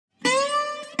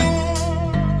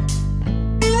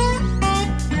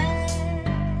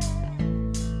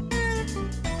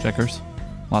Checkers.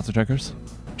 Lots of checkers.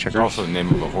 It's also the name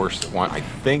of a horse that I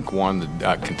think won the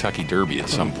Kentucky Derby at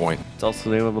some point. It's also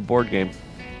the name of a board game.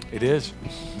 It is.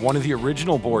 One of the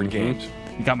original board games.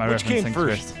 You got my Which reference. came Thanks,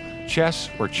 first? Chris. Chess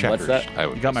or checkers? What's that? I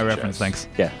would You got my guess reference. chess. Thanks.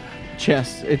 Yeah.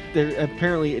 Chess.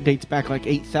 Apparently it dates back like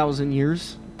 8,000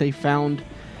 years. They found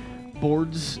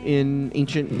boards in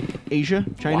ancient Asia,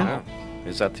 China. Wow.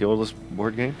 Is that the oldest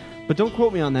board game? But don't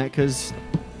quote me on that because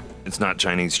It's not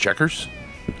Chinese checkers.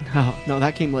 no,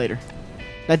 that came later.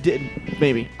 That did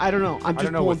maybe. I don't know. I'm I just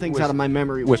don't know, pulling with- things with- out of my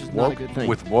memory, which With is not a woke, good thing.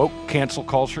 with woke cancel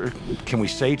culture, can we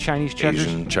say Chinese checkers?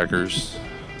 Asian checkers.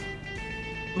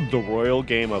 The royal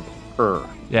game of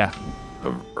Yeah.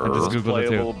 Of I just Ur. Googled it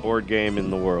playable too. board game in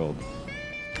the world.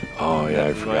 Oh yeah,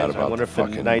 I forgot I about wonder the if the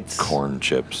fucking knights- corn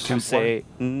chips. To say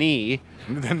ni,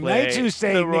 The play knights who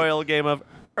say the ni- royal game of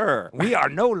We are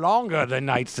no longer the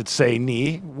knights that say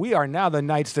ni. We are now the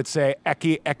knights that say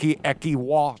eki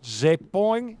wa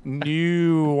zepoing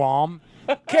nuam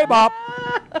kebab.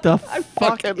 the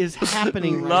fuck is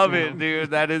happening right Love now? it,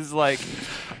 dude. That is like.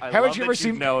 I Haven't love you that ever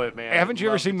seen? know it, man? Haven't you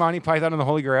ever Love seen it. Monty Python and the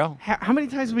Holy Grail? How many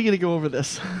times are we going to go over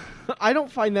this? I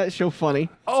don't find that show funny.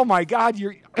 Oh my God,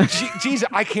 you're Jesus!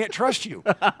 I can't trust you.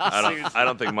 I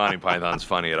don't think Monty Python's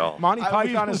funny at all. Monty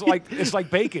Python is like it's like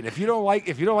bacon. If you don't like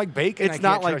bacon, I It's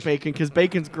not can't like trust you. bacon because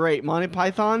bacon's great. Monty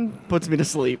Python puts me to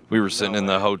sleep. We were sitting in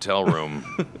the hotel room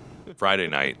Friday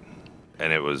night,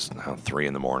 and it was 3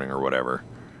 in the morning or whatever.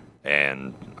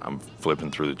 And I'm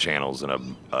flipping through the channels, and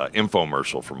a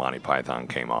infomercial for Monty Python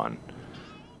came on.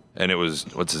 And it was,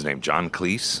 what's his name, John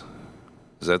Cleese?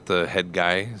 Is that the head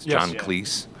guy? It's Yes. John Yeah.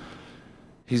 Cleese.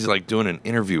 He's like doing an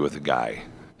interview with a guy.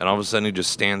 And all of a sudden he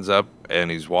just stands up and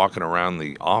he's walking around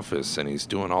the office and he's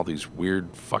doing all these weird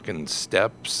fucking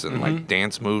steps and like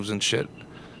dance moves and shit.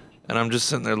 And I'm just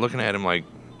sitting there looking at him like,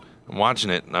 I'm watching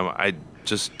it and I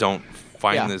just don't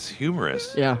find Yeah. this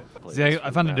humorous. Yeah. See, I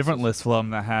found a different list for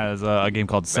them that has a game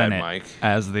called Senate Mike.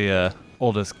 as the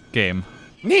oldest game.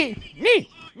 Knee.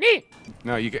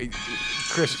 No,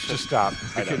 Chris, just stop.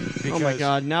 Oh my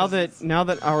God! Now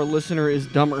that our listener is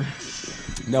dumber.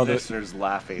 No, Listeners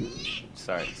laughing.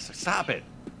 Sorry. Stop it.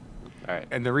 All right.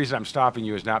 and the reason I'm stopping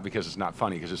you is not because it's not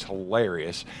funny, because it's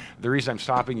hilarious. The reason I'm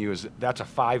stopping you is that's a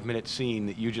 5-minute scene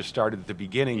that you just started at the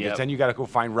beginning. Yep. But then you got to go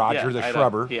find Roger the I know.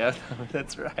 Shrubber. Yeah,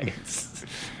 that's right.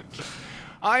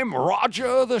 I'm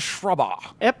Roger the Shrubber.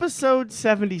 Episode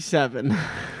 77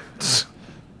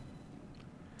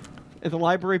 at the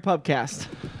Library Pubcast.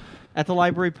 At the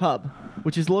Library Pub,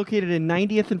 which is located in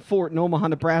 90th and Fort in Omaha,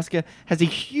 Nebraska, has a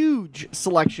huge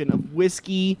selection of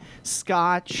whiskey,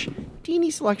 scotch,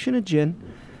 teeny selection of gin.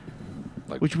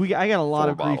 Like Which I got a lot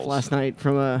 4 of grief bottles. last night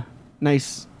from a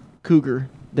nice cougar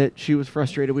that she was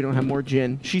frustrated we don't have more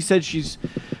gin. She said she's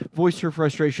voiced her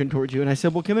frustration towards you, and I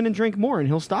said, well, come in and drink more, and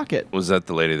he'll stock it. Was that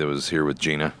the lady that was here with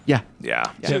Gina? Yeah.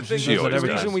 Yeah. So the thing She is, always the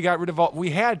does. reason we got rid of we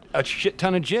had a shit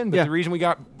ton of gin, but Yeah. the reason we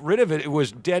got rid of it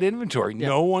was dead inventory. Yeah.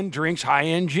 No one drinks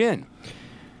high-end gin.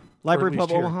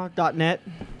 LibraryPubOmaha.net.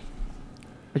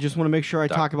 I just want to make sure I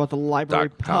talk about the Library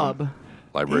 .com. Pub.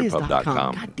 It is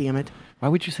LibraryPub.com. God damn it. Why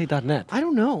would you say .net? I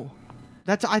don't know.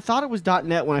 I thought it was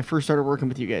 .net when I first started working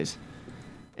with you guys.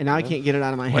 And now I can't get it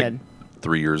out of my Like head.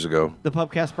 3 years ago, The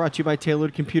Pubcast brought to you by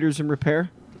Tailored Computers and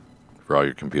Repair. for all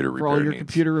your computer For repair all your needs.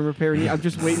 computer and repair needs. I'm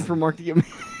just waiting for Mark to get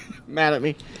mad at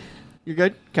me. You're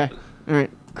good? Okay. All right.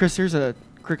 Chris, here's a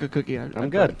cricket cookie. I I'm brought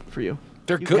good. For you.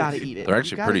 They're You good. gotta eat it. They're You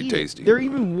actually gotta pretty eat it. tasty. They're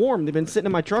even warm. They've been sitting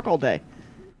in my truck all day.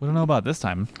 We don't know about this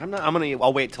time.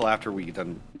 I'll wait till after we get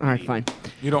done. All right, fine.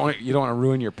 You don't want to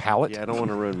ruin your palate. Yeah, I don't want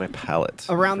to ruin my palate.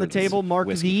 Around the for this table, Mark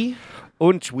whiskey. V.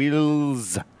 Und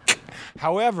Wheels.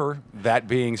 However, that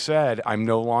being said, I'm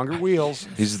no longer Wheels.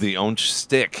 He's the Onch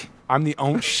stick. I'm the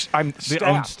Onch. I'm the staff.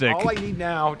 Onch stick. All I need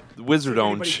now. The Wizard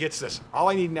Everybody Onch. gets this. All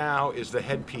I need now is the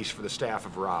headpiece for the staff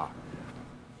of Ra.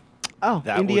 Oh,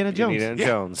 That Indiana would- Jones. Indiana Yeah.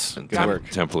 Jones. And Good work.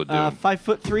 Temple of Doom.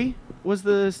 5'3" was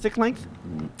the stick length.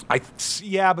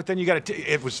 Yeah, but then you got to.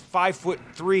 It was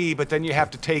 5'3", but then you have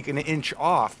to take an inch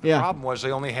off. The Yeah. problem was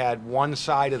they only had one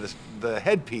side of the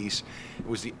headpiece. It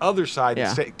was the other side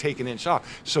Yeah. that's take an inch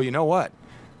off. So you know what?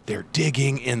 They're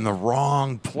digging in the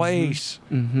wrong place.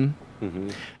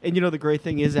 And you know the great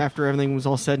thing is, after everything was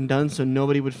all said and done, so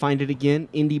nobody would find it again.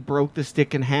 Indy broke the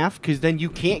stick in half because then you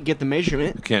can't get the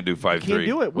measurement. Can't do 5'3". Can't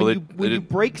do it. When, you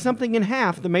break something in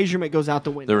half, the measurement goes out the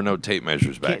window. There were no tape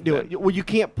measures back Can't do then. it. Well, you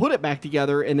can't put it back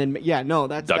together and then that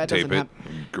Duct doesn't tape it, happen.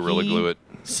 Gorilla glue it.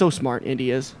 So smart,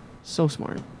 Indy is. So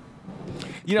smart.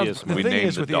 You know, Yes, the we thing named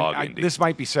is the with dog Indy. this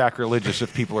might be sacrilegious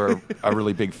if people are a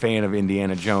really big fan of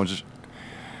Indiana Jones.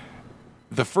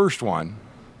 The first one,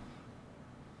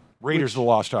 Raiders of the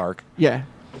Lost Ark, Yeah.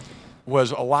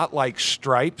 was a lot like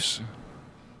Stripes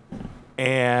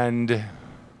and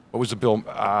what was the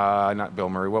not Bill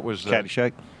Murray, what was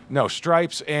Caddyshack. No,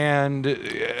 Stripes and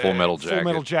Full Metal Jacket. Full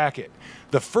Metal Jacket.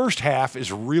 The first half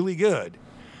is really good,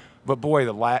 but boy,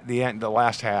 the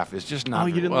last half is just not. Oh,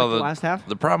 you very didn't good. like the last half?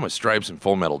 The problem with Stripes and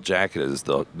Full Metal Jacket is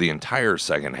the entire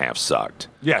second half sucked.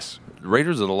 Yes.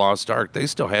 Raiders of the Lost Ark, they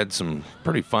still had some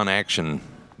pretty fun action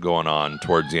going on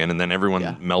towards the end, and then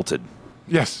everyone melted.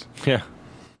 Yes. Yeah.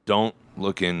 Don't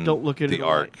look in Don't look into the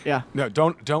Ark. light. Yeah. No,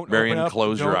 don't. Marion, open up,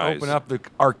 close your don't eyes. Open up the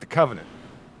Ark, the Covenant.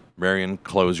 Marion,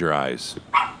 close your eyes.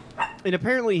 And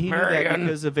apparently he knew that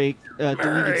because of a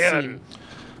deleted scene.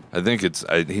 I think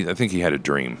I think he had a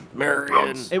dream.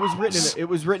 Marion. It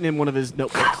was written in one of his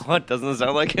notebooks. What? Doesn't it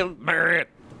sound like him? Marion.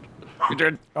 You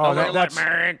did. Oh, that's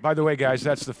by the way, guys.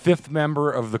 That's the 5th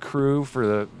member of the crew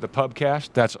for the pubcast.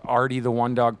 That's Artie, the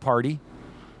One Dog Party.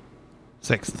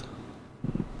 6th.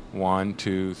 1,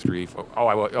 2, 3, 4. Oh,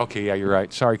 okay. Yeah, you're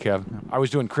right. Sorry, Kev. I was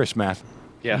doing Chris math.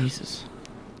 Yeah. Jesus.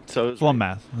 So Flum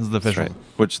math. This is the official.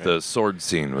 Which the sword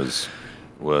scene was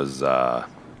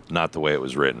not the way it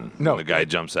was written. No. When the guy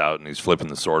jumps out and he's flipping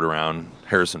the sword around.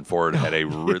 Harrison Ford had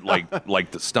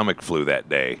like the stomach flu that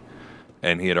day,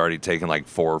 and he had already taken like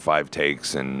 4 or 5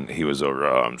 takes, and he was over.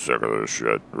 Oh, I'm sick of this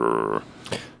shit. remember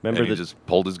and he just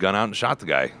pulled his gun out and shot the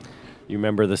guy. you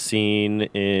remember the scene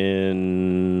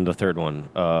in the third one?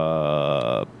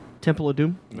 Temple of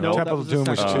Doom? No, Temple that of Doom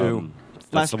the was second. 2.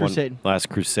 That's Last the one- Crusade. Last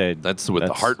Crusade. That's with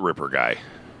the Heart Ripper guy.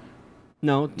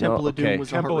 No, Temple of Doom okay. was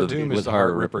the Temple Heart of Doom Ripper. is With the Heart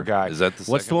Heart Ripper guy. Is that the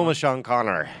What's the second one with Sean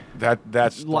Connery?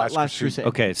 That's Last Crusade.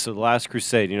 Okay, so the Last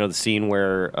Crusade. You know the scene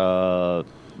where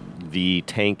the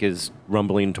tank is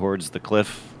rumbling towards the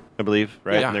cliff, I believe,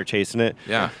 right? Yeah. And they're chasing it.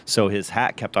 Yeah. So his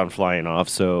hat kept on flying off.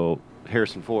 So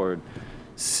Harrison Ford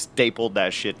stapled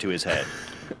that shit to his head.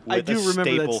 I With do a remember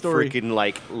that staple story. Freaking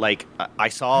like I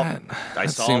saw. That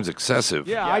seems excessive.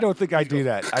 Yeah, I don't think I do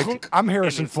that. I'm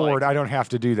Harrison it's Ford. like- I don't have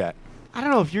to do that. I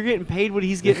don't know if you're getting paid what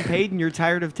he's getting paid and you're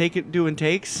tired of doing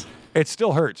takes. It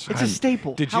still hurts. It's a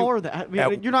staple. Did How you- are that? I mean,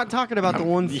 at- you're not talking about the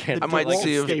ones. Yeah, the I might direct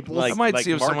see if staples. like- I might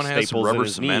see if Mark someone has some Staples in rubber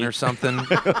his cement knee. or something.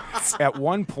 At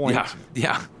one point,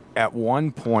 yeah. at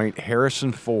one point,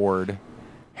 Harrison Ford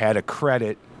had a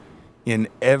credit in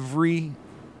every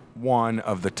one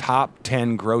of the top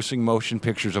 10 grossing motion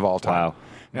pictures of all time. Wow.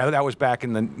 Now that was back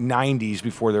in the 90s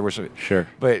before there was a Sure.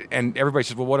 and everybody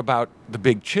says, well, what about The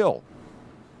Big Chill?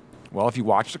 Well, if you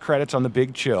watch the credits on The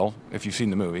Big Chill, if you've seen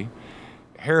the movie,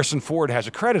 Harrison Ford has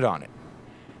a credit on it.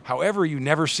 However, you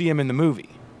never see him in the movie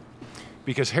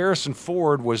because Harrison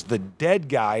Ford was the dead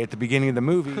guy at the beginning of the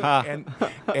movie,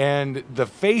 and the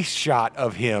face shot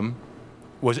of him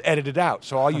was edited out.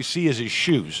 So all you see is his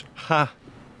shoes.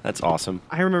 That's awesome.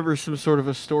 I remember some sort of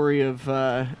a story of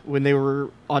when they were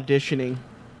auditioning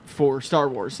for Star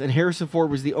Wars, and Harrison Ford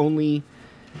was the only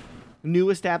new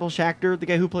established actor. The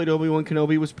guy who played Obi-Wan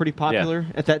Kenobi was pretty popular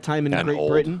at that time in And Great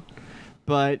old. Britain.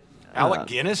 But Alec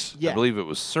Guinness? yeah, I believe it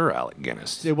was Sir Alec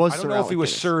Guinness. it was. I don't Sir know if he Alec was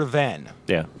Guinness. Sir then,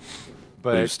 Yeah.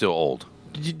 But he but was still old.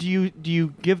 Do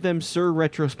you give them Sir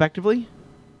retrospectively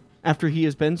after he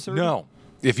has been Sir? no.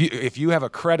 If you have a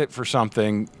credit for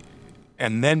something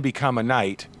and then become a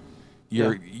knight,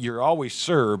 you're always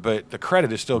Sir, but the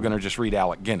credit is still going to just read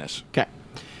Alec Guinness. Okay.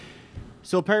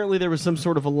 So apparently there was some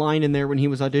sort of a line in there when he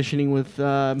was auditioning with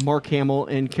Mark Hamill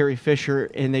and Carrie Fisher,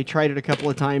 and they tried it a couple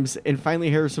of times, and finally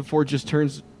Harrison Ford just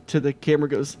turns to the camera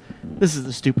and goes, "This is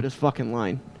the stupidest fucking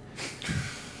line."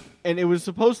 And it was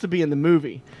supposed to be in the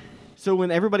movie. So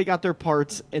when everybody got their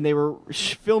parts and they were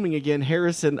filming again,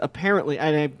 Harrison apparently,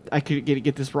 and I could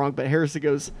get this wrong, but Harrison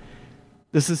goes,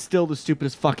 "This is still the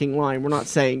stupidest fucking line. We're not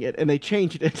saying it." And they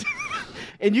changed it.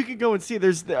 And you can go and see,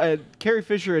 there's Carrie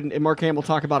Fisher and Mark Hamill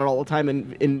talk about it all the time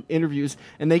in interviews,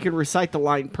 and they can recite the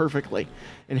line perfectly.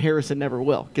 And Harrison never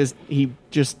will, because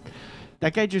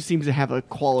that guy just seems to have a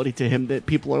quality to him that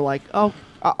people are like, oh,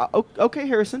 okay,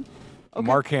 Harrison. Okay.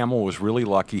 Mark Hamill was really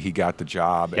lucky he got the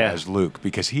job Yeah. as Luke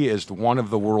because he is one of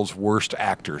the world's worst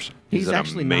actors. He's an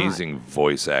actually not. amazing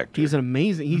voice actor. He's an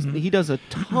amazing. He does a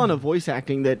ton of voice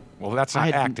acting that. Well, that's I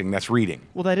not had- acting, that's reading.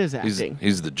 Well, that is he's, acting.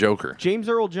 he's the Joker. James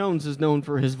Earl Jones is known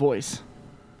for his voice,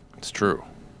 It's true.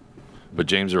 But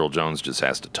James Earl Jones just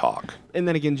has to talk. and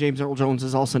then again, James Earl Jones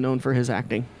is also known for his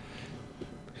acting.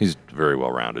 He's very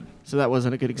well rounded. So that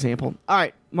wasn't a good example. All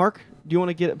right, Mark, do you want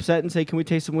to get upset and say, "Can we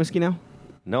taste some whiskey now?"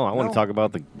 No, I want No. to talk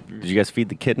about the. Did you guys feed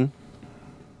the kitten?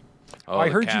 Oh, I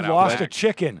the heard you cat out lost a back.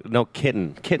 chicken. No,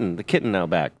 the kitten out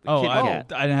back. The Oh, kitty I cat.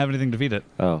 didn't have anything to feed it.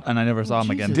 Oh. And I never saw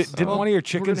him again. Jesus. Didn't one of your We're gonna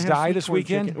chickens have die sweet this corn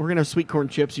weekend? chicken. We're gonna have sweet corn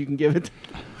chips. You can give it.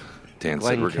 Dan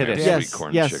Glenn said we're going to Kiddish. have Yes, sweet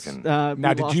corn yes. chicken. Now, We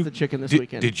did lost you the chicken this did,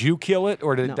 weekend. Did you kill it,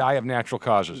 or did No. it die of natural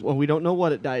causes? Well, we don't know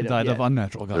what it died of. Died yet. of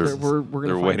unnatural They're, causes. We're gonna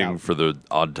they're find waiting out. for the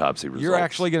autopsy results. You're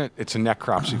actually gonna. It's a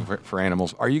necropsy for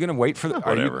animals. Are you gonna wait for the?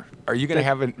 Whatever. Are you gonna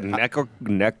have a Okay.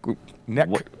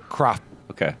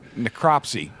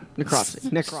 necropsy?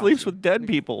 necropsy. Sleeps with dead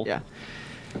people. Yeah.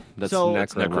 That's So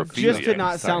necrophilia. just to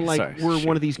not sound like Sorry. we're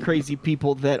one of these crazy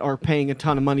people that are paying a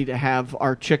ton of money to have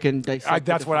our chicken dissected.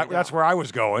 That's what. That's where I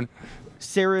was going.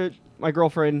 Sarah, my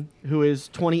girlfriend, who is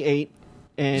 28,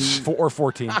 and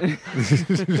 14.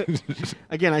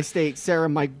 again I state Sarah,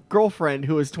 my girlfriend,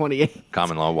 who is 28.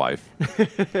 Common law wife.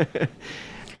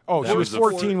 Oh, she That was was the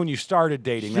 14 when you started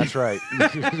dating. That's right.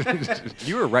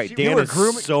 You were right. You Dan were is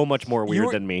grooming- so much more You weird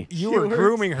were- than me. You were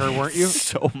grooming her, weren't you?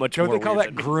 So much Don't more they call weird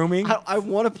that than me. grooming? I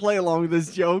want to play along with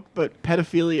this joke, but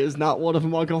pedophilia is not one of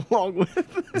them I'll go along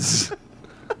with.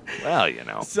 Well, you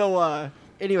know. So,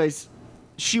 anyways,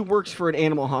 she works for an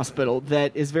animal hospital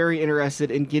that is very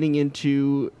interested in getting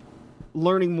into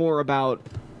learning more about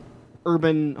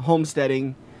urban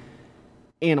homesteading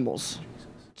animals.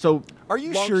 So, Are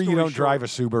you long sure you story don't short, drive a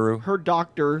Subaru? Her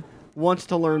doctor wants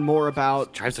to learn more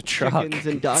about Drives a truck. chickens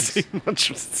and ducks Much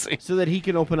the same. so that he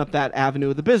can open up that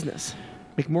avenue of the business.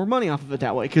 Make more money off of it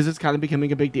that way because it's kind of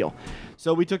becoming a big deal.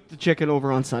 So we took the chicken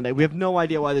over on Sunday. We have no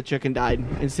idea why the chicken died,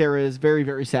 and Sarah is very,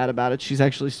 very sad about it. She's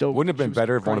actually still. Wouldn't it have she been was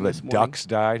better if one of crying the this morning. ducks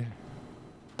died?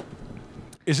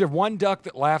 Is there one duck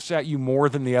that laughs at you more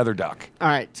than the other duck? All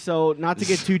right, so not to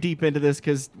get too deep into this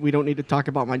because we don't need to talk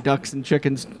about my ducks and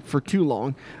chickens for too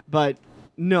long, but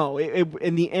no,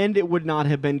 in the end, it would not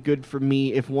have been good for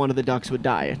me if one of the ducks would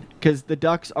die because the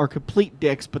ducks are complete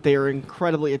dicks, but they are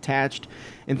incredibly attached,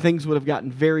 and things would have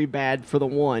gotten very bad for the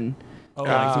one. Oh,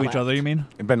 like to each other, you mean?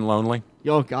 It'd been lonely.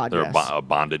 Oh God, They're yes. a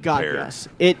bonded God, pair. yes.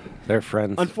 It They're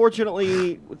friends.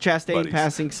 unfortunately Chastain Buddies.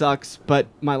 passing sucks, but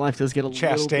my life does get a little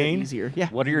bit Chastain? easier. Yeah.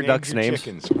 What are your Named ducks' your names?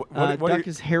 Chickens. What are Duck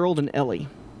is Harold and Ellie.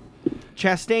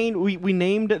 Chastain, we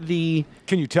named the.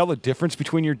 Can you tell the difference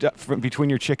between your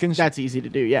chickens? That's easy to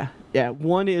do. Yeah, yeah.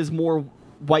 One is more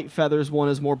white feathers. One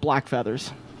is more black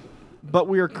feathers. But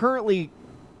we are currently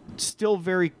still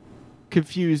very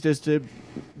confused as to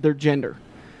their gender.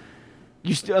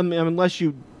 You still, unless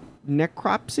you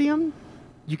necropsy them,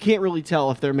 you can't really tell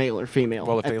if they're male or female.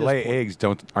 well, if at they this lay point. eggs,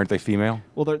 aren't they female?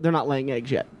 Well, they're not laying eggs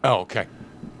yet. Oh, okay.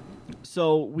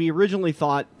 So we originally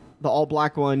thought the all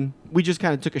black one, we just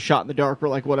kind of took a shot in the dark. We're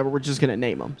like, whatever, we're just going to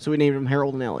name them. So we named them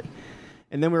Harold and Ellie.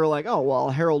 And then we were like, oh, well,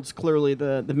 Harold's clearly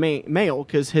the male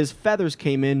because his feathers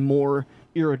came in more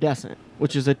iridescent,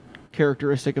 which is a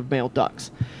characteristic of male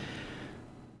ducks.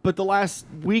 But the last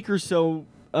week or so,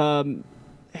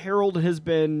 Harold has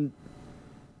been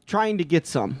trying to get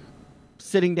some.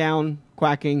 Sitting down,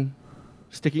 quacking,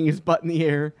 sticking his butt in the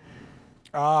air,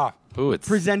 Ah, Ooh, it's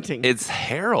presenting. It's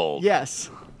Harold. Yes.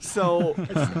 So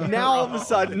now all of a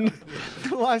sudden,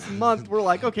 the last month, we're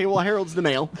like, okay, well, Harold's the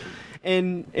male,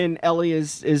 and Ellie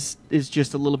is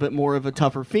just a little bit more of a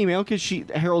tougher female because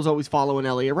Harold's always following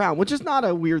Ellie around, which is not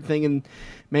a weird thing in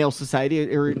male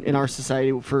society or in our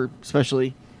society for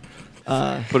especially.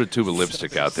 Put a tube of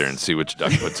lipstick out there and see which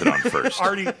duck puts it on first.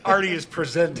 Artie is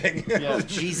presenting. Oh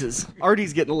Jesus!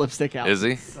 Artie's getting the lipstick out. Is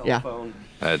he? Yeah.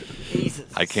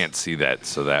 I can't see that,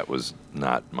 so that was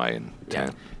not my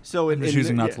intent. So I'm just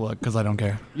choosing not to look because I don't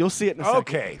care. You'll see it in a second.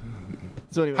 Okay.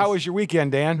 So anyways, How was your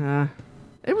weekend, Dan?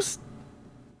 it was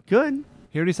good.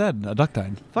 He already said a duck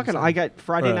died. Fucking, I got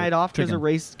Friday night off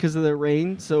because of the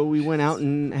rain, so we went out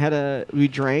and we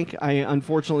drank. I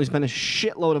unfortunately spent a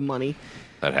shitload of money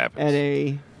That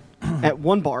happens. at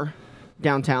one bar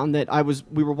downtown that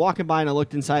we were walking by and I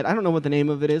looked inside. I don't know what the name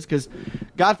of it is because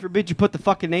God forbid you put the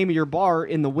fucking name of your bar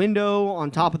in the window,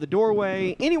 on top of the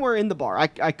doorway, anywhere in the bar. I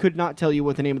could not tell you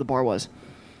what the name of the bar was.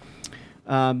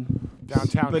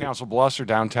 Downtown Council Bluffs or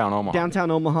downtown Omaha?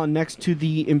 Downtown Omaha, next to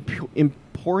the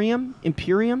Imperium.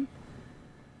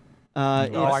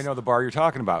 Oh, I know the bar you're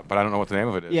talking about, but I don't know what the name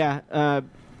of it is. Yeah,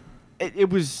 it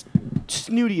was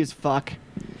snooty as fuck.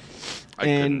 I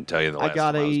couldn't tell you the last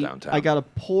time I was downtown. I got a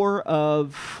pour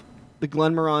of the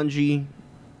Glenmorangie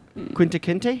Quinta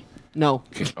Quinte. No.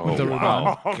 Oh, Quinta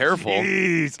wow. Careful.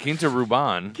 Jeez. Quinta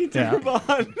Ruban. Yeah.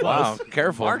 Wow.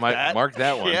 Careful. Mark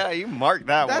that one. Yeah, you marked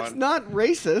that That's one. not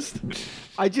racist.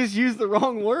 I just used the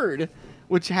wrong word,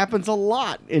 which happens a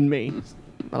lot in me.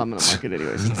 But I'm going to mark it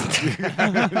anyways.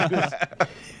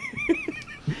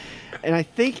 And I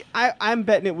think I'm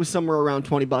betting it was somewhere around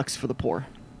 $20 for the pour.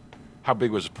 How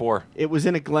big was the pour? It was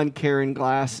in a Glencairn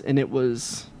glass, and it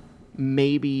was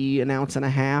maybe an ounce and a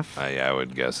half. Yeah, I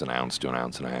would guess an ounce to an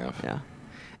ounce and a half. Yeah.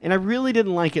 and I really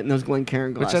didn't like it in those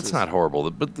Glencairn Which glasses. that's not horrible.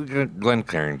 But the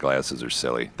Glencairn glasses are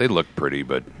silly. They look pretty,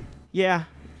 but Yeah,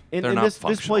 and, They're and not this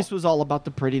functional. place was all about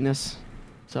the prettiness,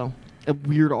 so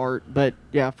weird art. But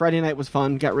yeah, Friday night was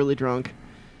fun. Got really drunk.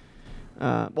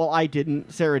 Well, I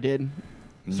didn't. Sarah did.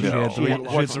 She had She had a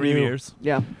lot of 3 beers.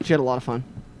 Yeah, she had a lot of fun.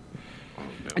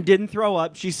 I didn't throw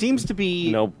up. She seems to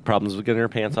be. No problems with getting her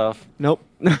pants off. Nope.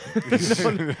 No,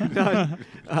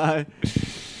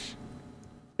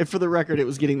 and for the record, it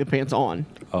was getting the pants on.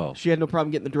 Oh. She had no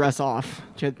problem getting the dress off.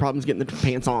 She had problems getting the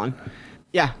pants on.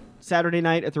 Yeah, Saturday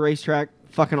night at the racetrack,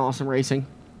 fucking awesome racing.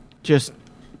 Just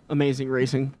amazing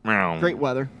racing. Great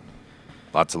weather.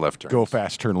 Lots of left turns. Go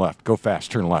fast, turn left. Go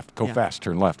fast, turn left. Go Yeah. fast,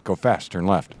 turn left. Go fast, turn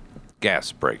left.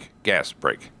 Gas brake. Gas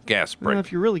brake. Gas Well, brake.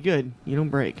 if you're really good, you don't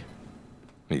break.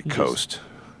 You coast.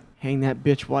 Hang that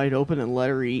bitch wide open and let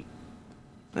her eat.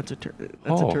 That's a term.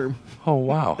 That's a term. Oh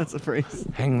wow. That's a phrase.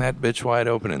 Hang that bitch wide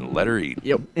open and let her eat.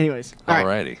 Yep. Anyways. All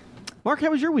right. Alrighty. Mark, how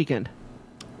was your weekend?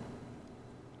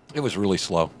 It was really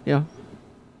slow. Yeah.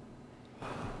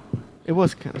 It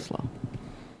was kind of slow.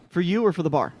 For you or for the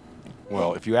bar?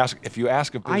 Well, if you ask a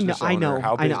business I know. owner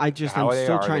how I know. bus- I just how I'm they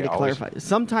still are, trying they to always- clarify.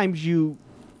 Sometimes you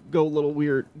go a little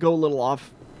weird, go a little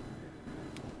off,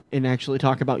 and actually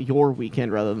talk about your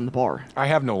weekend rather than the bar. I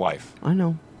have no life. I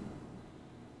know.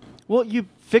 Well, you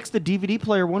fixed the DVD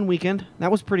player one weekend.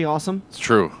 That was pretty awesome. It's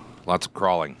true. Lots of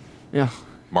crawling. Yeah.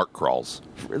 Mark crawls.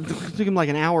 It took him like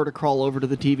an hour to crawl over to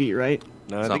the TV, right?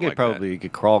 No, I Something think it like probably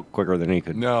could crawl quicker than he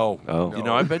could. No. Oh. no. You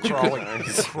know, I bet you crawling,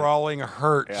 could. crawling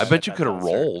hurts. I bet you could have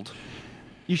rolled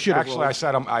You should have. Actually, I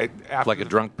sat on. After like a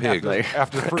drunk pig.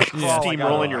 After the first crawl, I got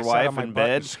Steamrolling on- your I sat wife on my in butt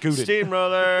and bed. Scooted.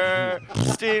 Steamroller,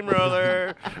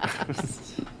 steamroller.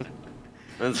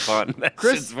 That's fun. That's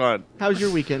Chris? just fun. How's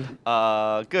your weekend?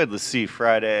 Good. Let's see.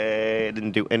 Friday, I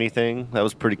didn't do anything. That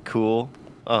was pretty cool.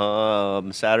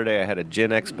 Saturday, I had a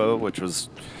gin expo, which was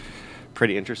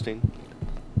pretty interesting.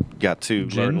 Got to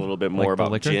learn a little bit more Like the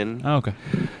about liquor? gin. Oh, okay.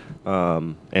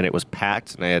 And it was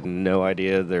packed, and I had no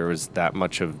idea there was that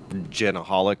much of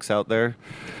ginaholics out there,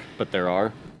 but there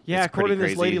are. Yeah, It's pretty according to this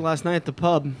crazy. lady last night at the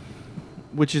pub,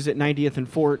 which is at 90th and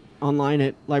Fort, online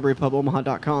at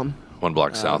librarypubomaha.com. 1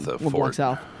 block south of One block Fort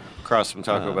south. Across from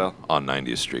Taco Bell. on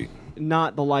 90th Street.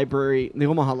 Not the library, the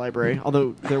Omaha Library,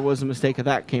 although there was a mistake of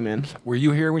that came in. Were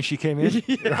you here when she came in?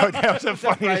 That was the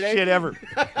funniest Friday? shit ever.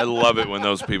 I love it when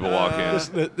those people walk in.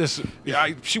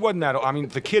 She wasn't that. I mean,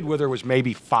 the kid with her was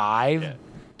maybe 5. Yeah.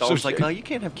 So So was like, she- no, you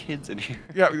can't have kids in here.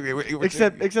 Yeah,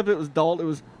 Except it was Dalt. It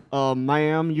was,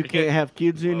 ma'am, you can't have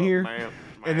kids in here.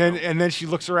 and then she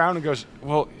looks around and goes,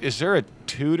 "Well, is there a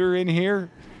tutor in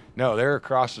here?" No, they're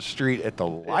across the street at the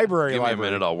library. Give me a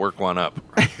minute, I'll work one up.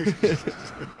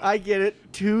 I get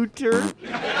it. Tutor.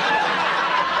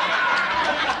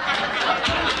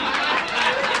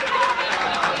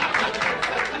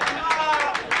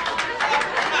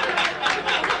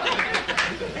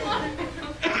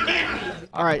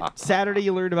 All right, Saturday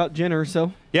you learned about Jenner,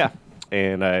 so Yeah,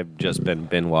 and I've just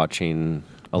been watching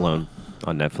Alone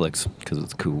on Netflix because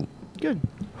it's cool. good.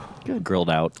 Good. Grilled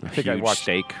out a think I huge watched-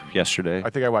 steak yesterday. I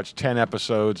think I watched 10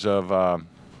 episodes of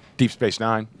Deep Space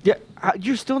Nine. Yeah,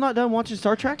 you're still not done watching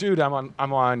Star Trek? Dude, I'm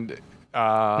on.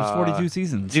 There's 42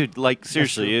 seasons. Dude, like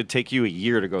seriously, it'd take you a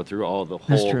year to go through all the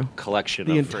whole true. collection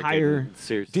The of frickin' entire-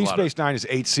 series. Deep Space Nine is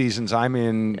 8 seasons. I'm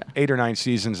in 8 or 9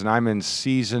 seasons, and I'm in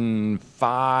season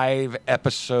 5,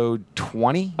 episode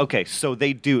 20. Okay, so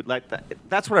they do like that.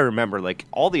 That's what I remember. Like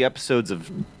all the episodes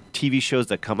of TV shows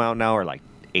that come out now are like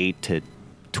 8 to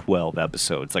 12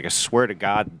 episodes. Like I swear to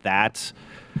God, that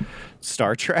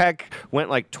Star Trek went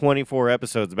like 24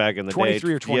 episodes back in the 23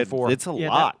 day. or 24. Yeah, it's a Yeah,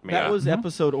 lot, that, man. that was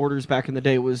episode orders back in the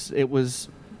day. It was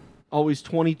always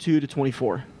 22 to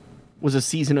 24 was a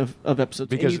season of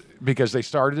episodes. And Because they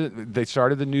started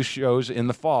the new shows in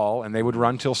the fall, and they would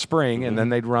run till spring, and then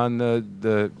they'd run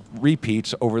the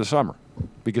repeats over the summer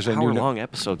because they hour knew long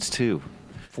episodes too.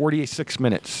 46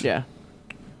 minutes. yeah,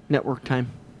 network time.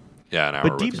 Yeah, an hour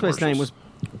But with Deep Space Nine commercials. was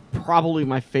probably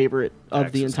my favorite of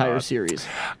Dax the is entire hot. series.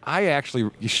 I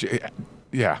actually,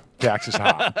 yeah, Dax is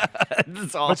hot.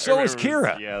 That's all But so is I remember.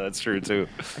 Kira. Yeah, that's true too.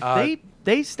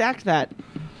 They stacked that.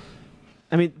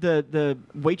 I mean, the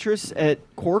waitress at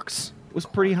Quarks was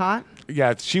pretty hot.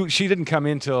 Yeah, she didn't come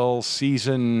in till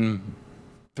season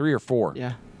 3 or 4.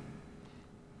 Yeah.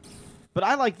 But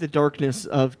I like the darkness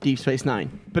of Deep Space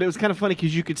Nine. But it was kind of funny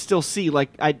because you could still see, like,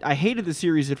 I hated the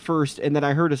series at first, and then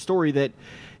I heard a story that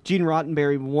Gene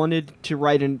Roddenberry wanted to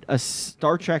write a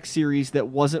Star Trek series that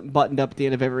wasn't buttoned up at the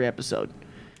end of every episode.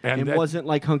 And that- wasn't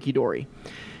like hunky dory.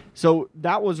 So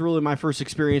that was really my first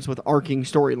experience with arcing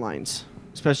storylines,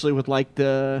 especially with like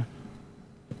the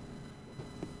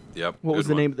Yep. What was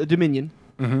the name? The Dominion.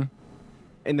 Mm-hmm.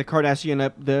 And the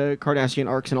Kardashian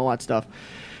arcs and all that stuff.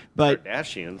 But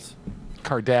Kardashians.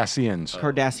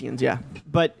 Cardassians, yeah.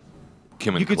 But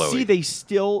Kim and you could Khloe. see they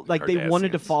still like they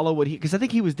wanted to Kardashians. follow what he, because I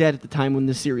think he was dead at the time when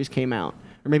this series came out,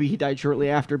 or maybe he died shortly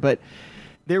after. But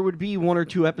there would be 1 or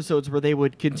 2 episodes where they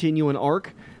would continue an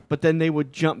arc, but then they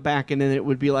would jump back, and then it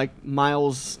would be like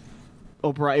Miles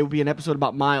O'Brien. It would be an episode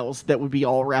about Miles that would be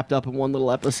all wrapped up in one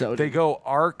little episode. They go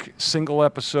arc, single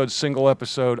episode,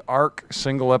 arc,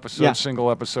 single episode, Yeah. single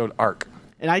episode, arc.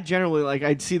 And I generally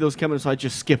I'd see those coming, so I'd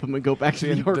just skip them and go back to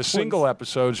the And arc the single ones.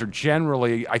 episodes are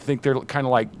generally, I think they're kind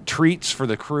of like treats for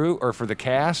the crew or for the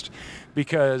cast,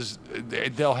 because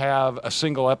they'll have a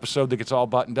single episode that gets all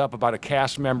buttoned up about a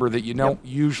cast member that you don't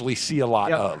usually see a lot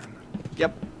Yep. of.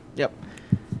 Yep.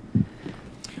 But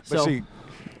So, see,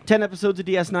 10 episodes of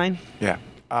DS9. yeah.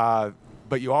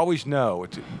 But you always know,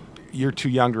 you're too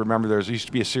young to remember, there used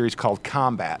to be a series called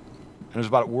Combat. And it was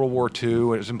about World War II. It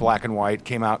was in black and white.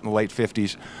 Came out in the late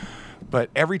 50s. But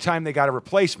every time they got a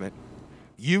replacement,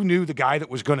 you knew the guy that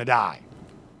was going to die.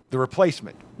 The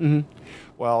replacement. Mm-hmm.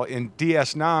 Well, in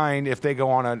DS9, if they go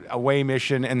on an away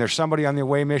mission and there's somebody on the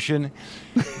away mission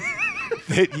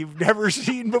that you've never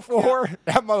seen before,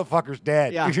 that motherfucker's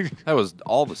dead. Yeah. That was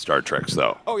all the Star Treks,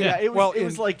 though. Oh Yeah, yeah. it was. well, it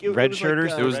was like Red was Shirters?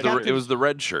 Like, It was the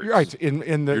red shirts. You're right.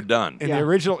 In the You're done. In Yeah. the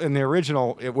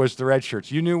original, it was the red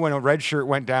shirts. You knew when a red shirt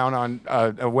went down on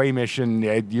a away mission,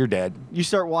 you're dead. You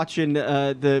start watching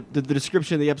the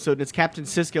description of the episode, and it's Captain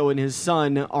Sisko and his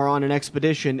son are on an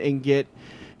expedition and get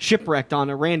shipwrecked on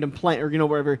a random planet, or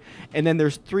wherever. And then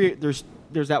there's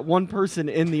that one person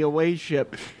in the away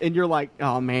ship, and you're like,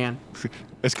 oh man,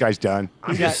 This guy's done.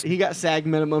 he got SAG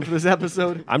minimum for this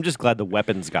episode. I'm just glad the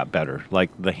weapons got better,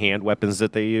 like the hand weapons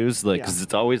that they use, like because Yeah.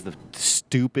 it's always the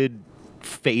stupid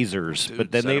phasers. Dude,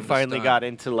 but then set they 'em to finally stun. got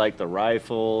into like the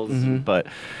rifles. But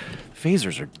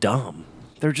phasers are dumb.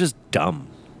 They're just dumb.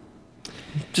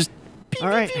 Just All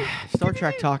right, Star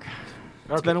Trek talk.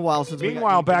 It's been a while since.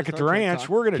 Meanwhile, we got back at the Star Trek ranch, talk.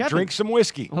 we're going to Kevin. drink some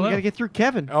whiskey. Oh, we got to get through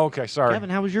Kevin. Okay, sorry. Kevin,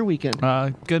 how was your weekend?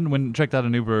 Good. Went checked out a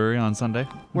new brewery on Sunday.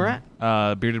 Where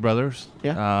at? Bearded Brothers.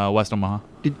 Yeah. West Omaha.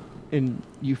 And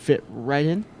you fit right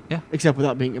in? Yeah. Except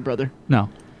without being a brother. No.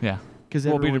 Yeah. Because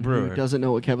Well, everyone Bearded Brewer. who doesn't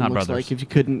know what Kevin Not looks brothers. like, if you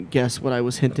couldn't guess what I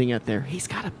was hinting at there, he's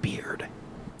got a beard.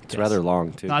 it's rather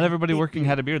long too. Not everybody working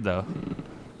had a beard though.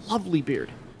 Lovely beard.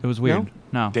 It was weird.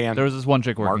 No. Dan. There was this one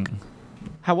chick working.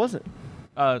 How was it?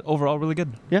 Overall, really good.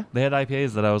 Yeah. They had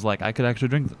IPAs that I was like, I could actually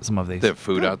drink some of these. They have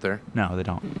food out there. No, they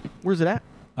don't. Where's it at?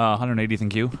 180th and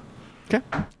Q, Okay.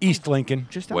 East Lincoln,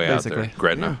 Just out Way there. out there. Basically.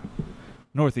 Gretna.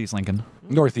 Northeast Lincoln.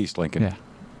 Northeast Lincoln.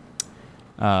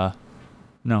 Yeah.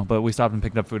 No, but we stopped and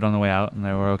picked up food on the way out, and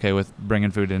they were okay with bringing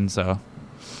food in. So,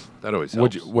 That always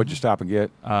helps. What'd you stop and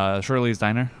get? Shirley's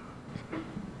Diner,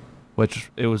 which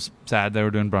it was sad they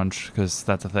were doing brunch because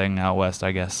that's a thing out west,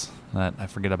 I guess, that I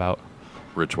forget about.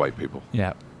 Rich white people.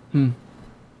 Yeah.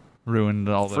 Ruined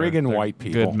all the Friggin' white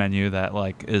people. good menu that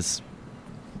like is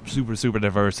super super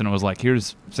diverse, and it was like,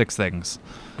 here's 6 things.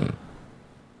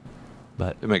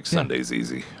 But It makes yeah. Sundays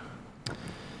easy.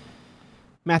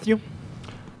 Matthew,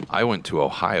 I went to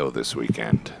Ohio this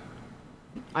weekend.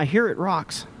 I hear it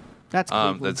rocks. That's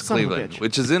Cleveland. That's Son of a Cleveland, bitch.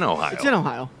 which is in Ohio. It's in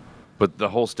Ohio. But the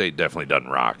whole state definitely doesn't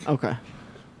rock. Okay.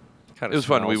 Kinda It was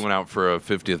fun. We smells. went out for a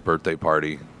 50th birthday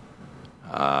party.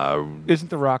 Isn't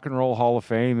the Rock and Roll Hall of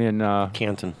Fame in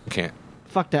Canton. Can't.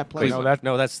 Fuck that place. No, that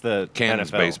No, that's the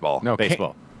Canton's NFL. baseball. No,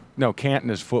 baseball. no, Canton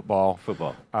is football.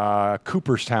 Football.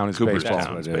 Cooperstown is Cooperstown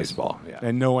baseball. is That's what it is. baseball. Yeah.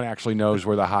 And no one actually knows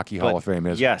where the Hockey Hall But of Fame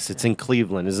is. Yes, it's in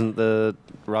Cleveland. Isn't the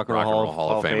Rock and Roll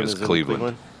Hall of Fame is in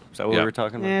Cleveland. Is that what Yeah. we were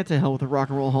talking about? Eh, to hell with the Rock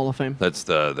and Roll Hall of Fame. That's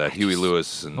the Huey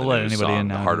Lewis and the We'll let new anybody song, in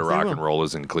The now. Heart of They Rock will. and Roll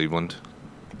is in Cleveland.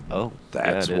 Oh,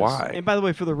 That's yeah, it is. why. And by the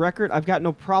way, for the record, I've got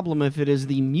no problem if it is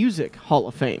the Music Hall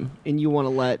of Fame and you want to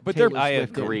let But Taylor they're- I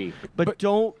Swift in. agree. But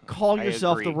don't call I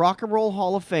yourself the agree. Rock and Roll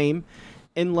Hall of Fame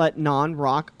and let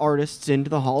non-rock artists into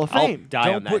the Hall of I'll Fame. die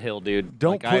Don't on that put- hill, dude.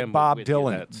 Don't Like, I put am Bob with you.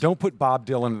 Dylan. That's- Don't put Bob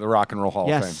Dylan in the Rock and Roll Hall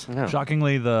Yes. of Fame. No.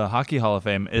 shockingly, the Hockey Hall of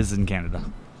Fame is in Canada.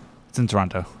 It's in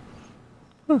Toronto.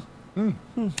 How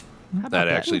about That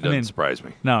actually I doesn't mean- surprise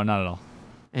me. No, not at all.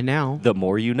 And now, The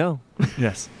more you know.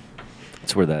 Yes.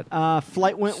 That's where that.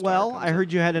 flight went well. I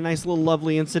heard you had a nice little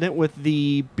lovely incident with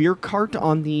the beer cart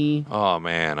on the. Oh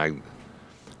man,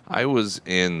 I was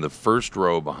in the first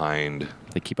row behind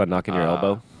They keep on knocking your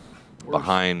elbow.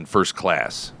 first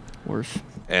class. Worse.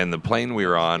 And the plane we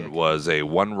were on was a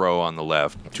 1 row on the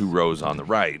left, 2 rows on the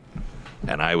right,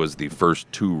 and I was the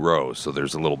first 2 rows. So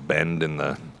there's a little bend in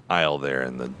the aisle there,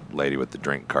 and the lady with the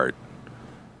drink cart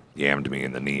yammed me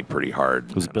in the knee pretty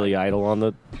hard. Was Billy Idol on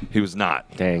the? He was not.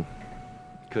 Dang.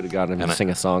 Could have gotten him And to sing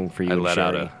a song for you. I and let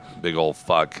out Sherry. a big old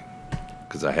fuck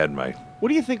because I had my. What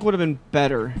do you think would have been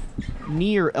better,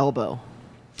 knee or elbow?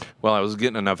 Well, I was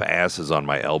getting enough asses on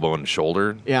my elbow and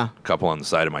shoulder. Yeah. A couple on the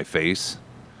side of my face.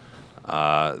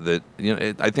 That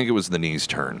I think it was the knee's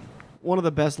turn. One of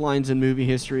the best lines in movie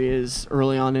history is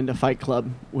early on into Fight Club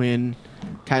when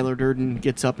Tyler Durden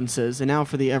gets up and says, "And now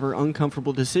for the ever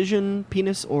uncomfortable decision: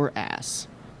 penis or ass."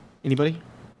 Anybody?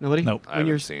 Nobody? Nope. I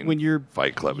haven't seen when you're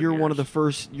Fight Club in You're one of the years.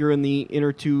 first. You're in the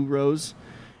inner two rows,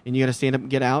 and you got to stand up and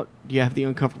get out. Do you have the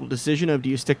uncomfortable decision of do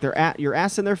you stick your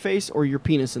ass in their face or your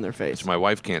penis in their face? My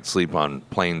wife can't sleep on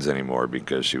planes anymore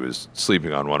because she was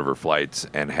sleeping on one of her flights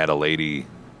and had a lady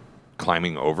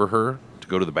climbing over her to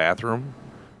go to the bathroom,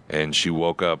 and she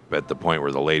woke up at the point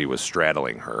where the lady was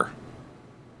straddling her,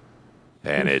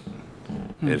 and it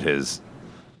has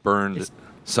burned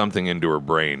something into her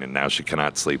brain, and now she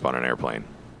cannot sleep on an airplane.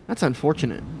 That's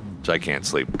unfortunate. So I can't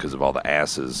sleep because of all the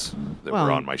asses that Well,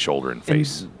 were on my shoulder and And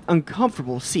face.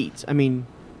 uncomfortable seats. I mean,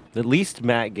 At least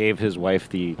Matt gave his wife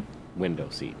the window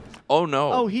seat. Oh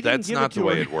no, Oh, he didn't that's give not it the to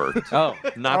way her. it worked. Oh,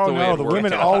 Not Oh the way no, it the worked.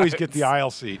 women always get the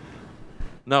aisle seat.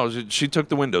 No, she took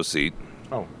the window seat.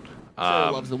 Oh,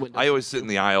 Sarah loves the window I always seat, sit in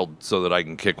the aisle so that I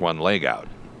can kick one leg out,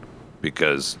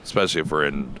 because especially if we're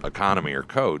in economy or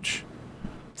coach,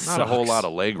 not a whole Sucks. lot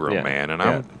of leg room, Yeah. man. And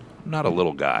Yeah. I'm not a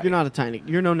little guy. you're not a tiny.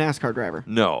 You're no NASCAR driver.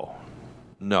 No,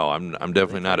 I'm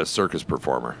definitely not a circus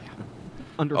performer.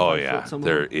 Under Oh 5 yeah, foot somehow.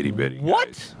 they're itty bitty. What?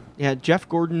 guys. Yeah, Jeff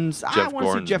Gordon's. I Jeff want to say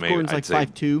Gordon's Jeff maybe- Gordon's I'd like say-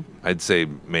 5'2". I'd say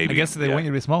maybe. I guess they yeah. want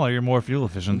you to be smaller. You're more fuel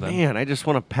efficient then. Man, I just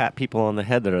want to pat people on the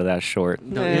head that are that short.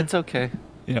 Don't Eh, you? it's okay.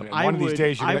 You know, I one of these would-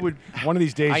 days, I you're would- gonna, one of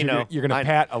these days, I know. you're gonna I-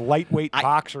 pat a lightweight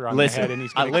boxer on the head, and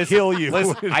he's gonna kill you.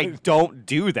 Listen, I don't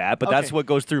do that, but that's Okay. what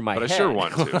goes through my But I head. sure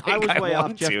want to. I was I way off.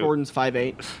 want Jeff to. Gordon's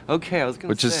 5'8". Okay, I was gonna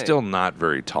Which is say. still not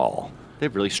very tall. They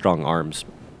have really strong arms.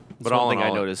 But That's all one in thing I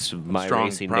all, noticed of my strong,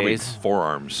 racing probably days.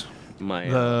 forearms. My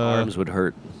The- arms would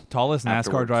hurt. tallest NASCAR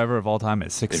Afterwards. driver of all time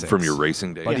is 6'6". And from your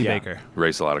racing days, Buddy Yeah. Baker.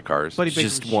 race a lot of cars. Buddy Baker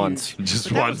Just was once. huge. Just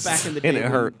But that once. was back in the day And it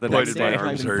when hurt the back next in day. they were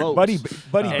Arms driving hurt. boats.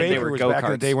 Buddy And they Baker were was back in the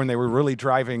go-karts. day when they were really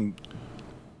driving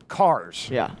cars.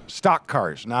 Yeah. Stock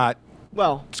cars, not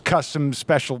Well, custom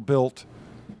special built.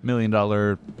 $1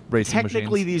 million racing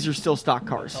technically, machines. these are still stock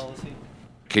cars.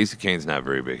 Casey Kane's not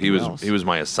very big. He Who was else? he was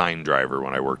my assigned driver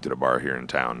when I worked at a bar here in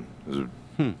town.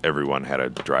 Everyone had a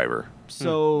driver.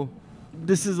 So,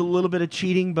 this is a little bit of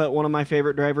cheating, but one of my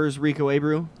favorite drivers, Rico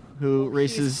Abreu, who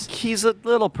races. He's a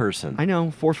little person. I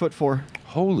know, 4'4".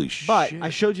 Holy shit! But I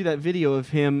showed you that video of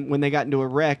him when they got into a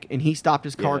wreck, and he stopped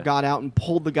his car, Yeah. got out, and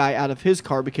pulled the guy out of his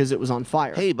car because it was on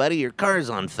fire. hey, buddy, your car's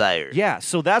on fire. Yeah,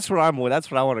 so that's what I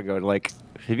want to go. Like,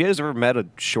 have you guys ever met a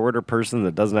shorter person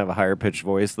that doesn't have a higher pitched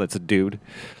voice? That's a dude.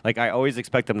 Like, I always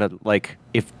expect them to like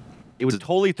if. It would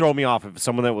totally throw me off if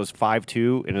someone that was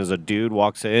 5'2" and is a dude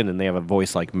walks in and they have a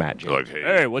voice like Matt James. Like,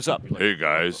 hey, what's up? Hey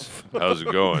guys, how's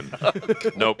it going?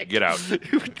 Nope, get out.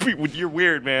 You're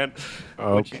weird, man.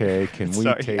 Okay, can we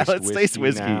Sorry, taste let's whiskey taste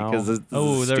whiskey now? because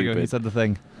Oh, there we go. He said the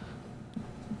thing.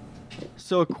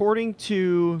 So, according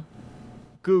to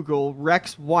Google,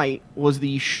 Rex White was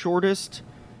the shortest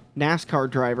NASCAR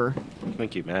driver,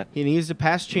 Thank you, Matt. and he's a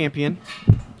past champion.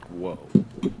 Whoa,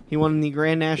 He won the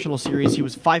Grand National Series. He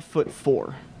was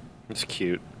 5'4". that's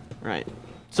cute. Right.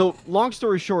 So, long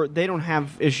story short, they don't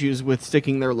have issues with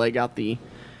sticking their leg out the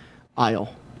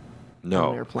aisle. On No,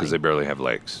 an airplane. because they barely have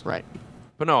legs. Right.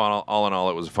 But no, all in all,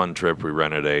 it was a fun trip. We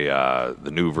rented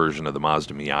the new version of the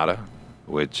Mazda Miata,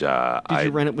 which Did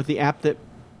you rent it with the app that?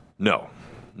 No,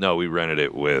 we rented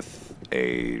it with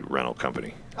a rental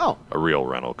company, Oh, a real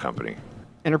rental company.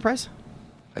 Enterprise.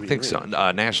 I think so.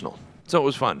 National. So it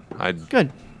was fun.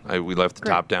 Good. We left the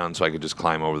Great. top down so I could just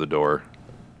climb over the door.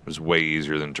 It was way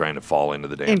easier than trying to fall into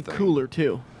the damn And thing. cooler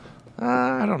too.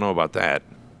 I don't know about that.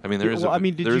 I mean, there is Well, I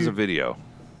mean, did there is you- a video.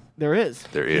 There is.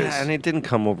 There is. Yeah, and it didn't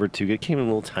come over too good. It came in a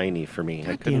little tiny for me. I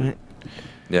Damn couldn't. it.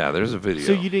 Yeah, there's a video.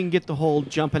 So you didn't get the whole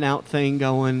jumping out thing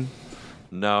going.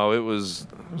 No, it was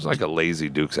like a lazy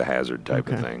Dukes of Hazzard type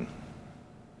of Okay. thing.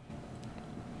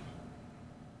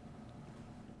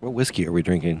 What whiskey are we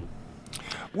drinking?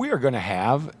 We are going to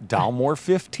have Dalmore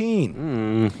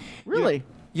 15. Really?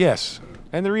 Yes,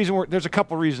 and the reason there's a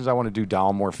couple reasons I want to do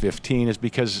Dalmore 15 is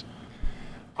because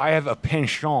I have a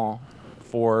penchant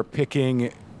for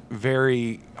picking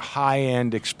very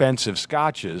high-end, expensive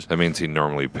scotches. That means he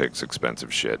normally picks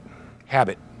expensive shit.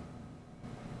 Habit.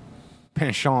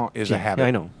 Penchant is a habit. Yeah,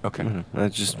 I know. Okay. Mhm.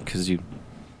 That's just because you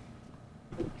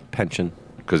pension.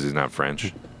 Because he's not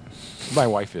French. My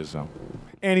wife is though.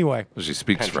 Anyway, She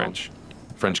speaks Pension. French.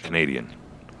 French Canadian.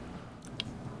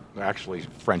 actually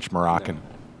French Moroccan.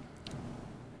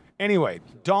 Anyway,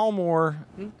 Dalmore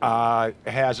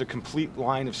has a complete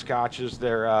line of scotches.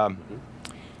 Their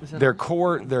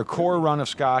core run of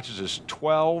scotches is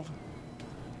 12,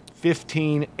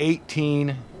 15,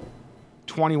 18,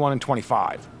 21, and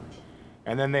 25.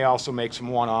 And then they also make some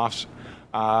one-offs.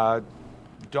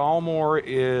 Dalmore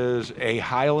is a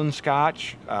Highland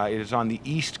Scotch. It is on the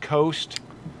east coast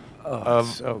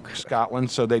of Scotland,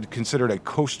 so they'd consider it a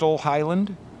coastal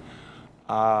Highland.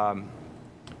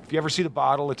 If you ever see the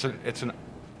bottle, it's an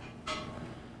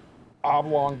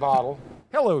oblong bottle.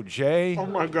 Hello, Jay. Oh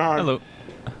my God. Hello.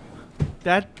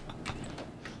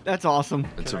 That's awesome.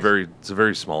 It's a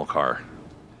very small car.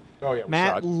 Oh yeah,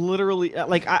 Matt literally,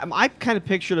 like, I kind of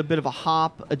pictured a bit of a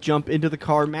hop, a jump into the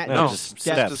car. Matt No, just just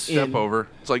steps Just a step in. over.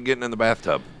 It's like getting in the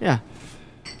bathtub. Yeah.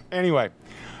 Anyway,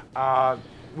 I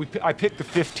picked the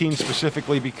 15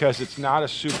 specifically because it's not a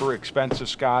super expensive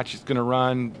Scotch. It's going to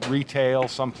run retail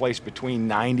someplace between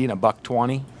 90 and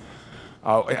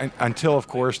 $1.20, until of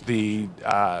course the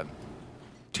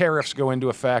tariffs go into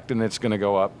effect, and it's going to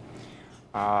go up.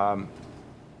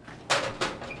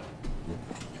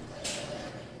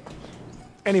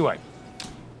 Anyway,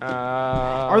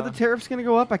 Are the tariffs going to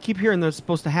go up? I keep hearing they're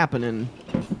supposed to happen. And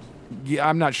yeah,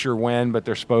 I'm not sure when, but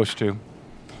they're supposed to.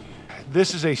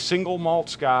 This is a single malt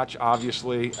Scotch,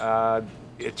 obviously.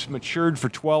 It's matured for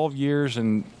 12 years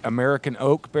in American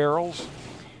oak barrels.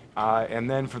 And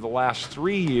then for the last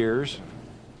 3 years,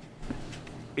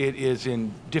 it is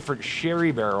in different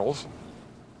sherry barrels.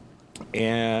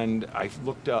 And I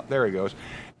looked up, there he goes,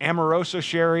 Amoroso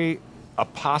sherry,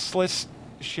 Apostles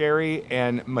sherry,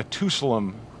 and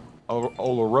Methuselam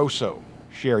Oloroso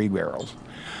sherry barrels.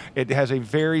 It has a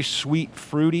very sweet,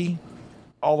 fruity,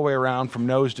 all the way around from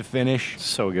nose to finish.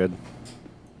 So good.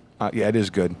 Yeah, it is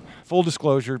good. Full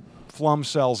disclosure, Flum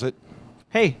sells it.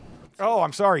 hey, Oh,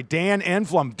 I'm sorry, Dan and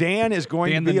Flum. Dan is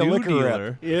going Dan, to the be a new liquor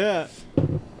dealer. rep. yeah,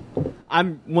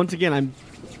 I'm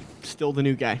still the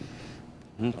new guy.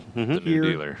 The Here. new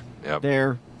dealer. Yep.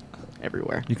 There,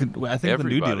 everywhere. You could. I think the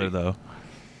new Everybody. dealer though.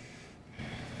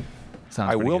 Sounds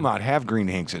I pretty will good. not have green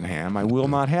Hanks and ham. I will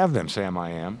not have them, Sam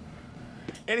I am.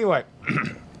 Anyway,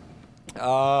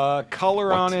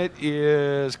 color on it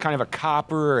is kind of a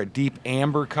copper, a deep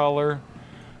amber color.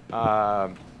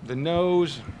 The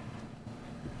nose,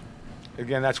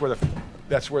 again, that's where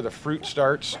the fruit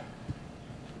starts.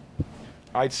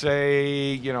 I'd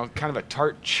say, kind of a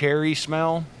tart cherry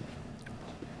smell.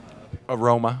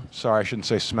 Aroma. Sorry, I shouldn't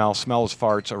say smell. Smell is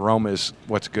farts. Aroma is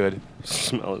what's good.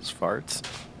 Smell his farts.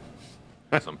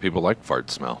 Some people like fart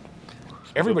smell.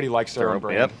 Everybody likes their own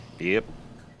brand. Yep.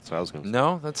 That's what I was going to say.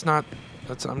 No, that's not.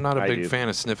 I'm not a I big do. fan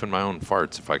of sniffing my own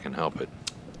farts if I can help it.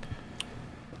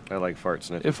 I like fart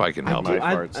sniffing. If I can help my it.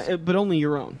 farts. But only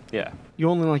your own. Yeah. You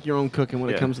only like your own cooking when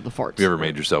it Yeah. comes to the farts. Have you ever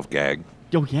made yourself gag?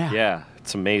 Oh yeah. Yeah.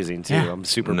 It's amazing, too. Yeah. I'm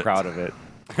super N- proud of it.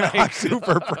 I'm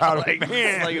super proud of it. Like,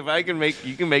 Man. like if I can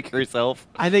you can make yourself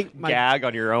I think my gag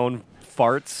on your own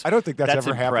farts. I don't think that's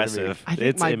ever happened to me. impressive. I think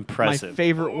It's my impressive.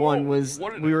 favorite one was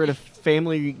we were at a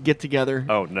family get together.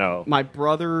 Oh no. My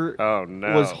brother Oh,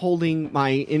 no. was holding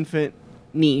my infant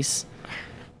niece,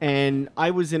 and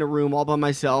I was in a room all by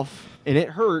myself, and it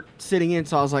hurt sitting in,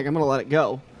 so I was like, I'm going to let it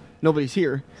go. Nobody's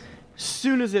here.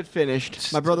 Soon as it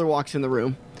finished, my brother walks in the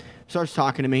room, starts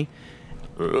talking to me,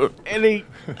 and he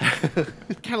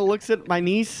kind of looks at my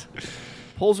niece,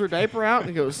 pulls her diaper out,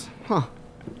 and goes, huh,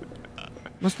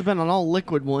 must have been an all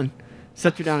liquid one.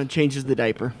 Sets her down and changes the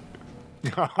diaper.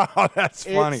 Oh, that's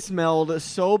funny. It smelled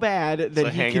so bad that a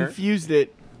he hanger? confused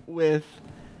it with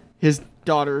his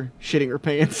daughter shitting her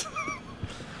pants.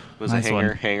 Was Nice a one.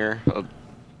 hanger.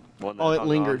 One that Oh, it hung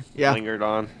lingered. on, Yeah. Lingered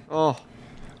on. Oh,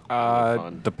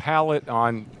 fun. The palette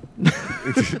on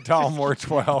Dalmore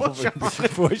 12. Push on.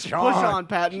 push on,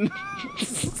 Patton.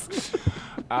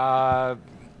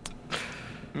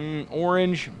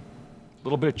 Orange, a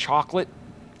little bit of chocolate,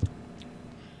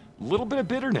 a little bit of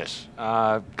bitterness.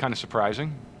 Kind of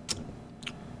surprising.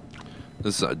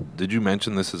 This, did you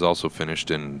mention this is also finished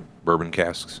in bourbon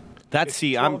casks? That's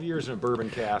It's 12 I'm years in a bourbon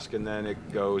cask, and then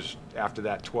it goes, after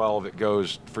that 12, it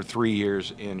goes for 3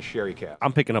 years in sherry cask.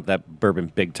 I'm picking up that bourbon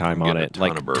big time I'm on getting a it. ton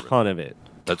Like of bourbon. ton of it.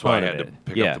 That's why I Ton had of to it.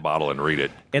 pick Yeah. up the bottle and read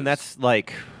it. And that's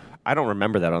like I don't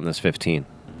remember that on this 15.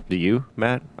 Do you,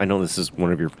 Matt? I know this is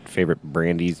one of your favorite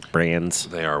brands.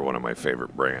 They are one of my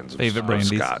favorite brands. Favorite of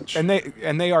brandies. Scotch. And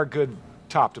they are good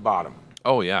top to bottom.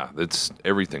 Oh yeah,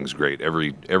 everything's great.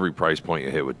 Every price point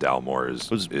you hit with Dalmore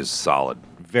is solid.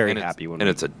 Very And it's- happy when and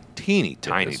we it's a teeny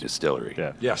tiny this. distillery.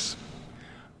 Yeah. Yes.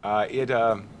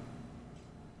 The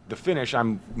finish,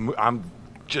 I'm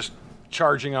just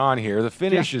charging on here. The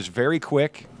finish is very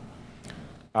quick.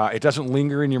 It doesn't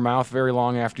linger in your mouth very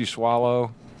long after you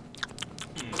swallow.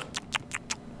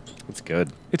 It's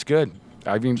good. It's good.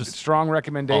 I mean, Just strong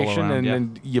recommendation, all around, and yeah.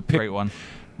 then you pick Great one.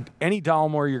 any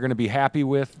Dalmore you're going to be happy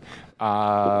with.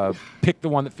 Pick the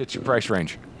one that fits your price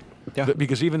range. Yeah.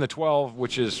 Because even the 12,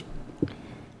 which is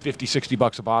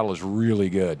 $50-$60 a bottle, is really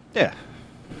good. Yeah.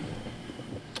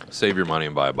 Save your money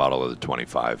and buy a bottle of the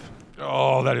 25.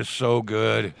 Oh, that is so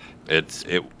good. It's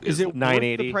Is it worth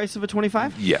 $9.80? the price of a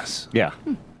 25? Yes. Yeah.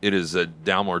 It is a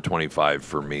Dalmore 25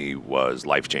 for me was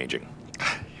life changing.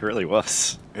 It really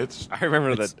was. It's I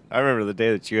remember that. I remember the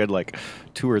day that you had like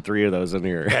 2 or 3 of those in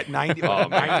your. at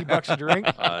 $90 a drink.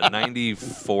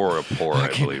 94 a pour, I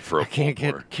believe, for a full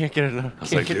pour. Can't get enough. I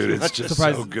was like, dude, it's just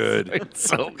Surprised- so good. It's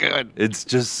so good. It's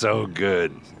just so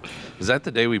good. Is that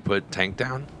the day we put Tank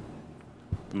down?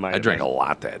 I drank a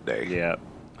lot that day. Yeah.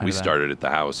 We did that. started at the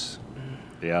house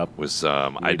Yeah. with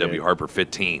some We IW did. Harper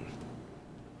 15.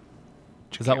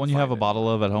 Is that one you have a bottle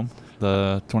of at home?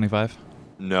 The 25?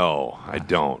 No, I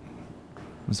don't.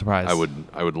 I'm surprised.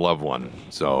 I would love one.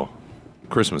 So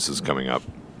Christmas is coming up.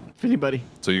 If anybody.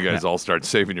 So you guys all start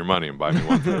saving your money and buy me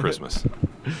one for Christmas.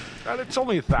 It's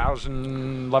only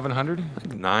 $1,100.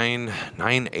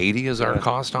 $980 is our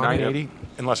cost on it. $980,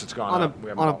 unless it's gone On up. We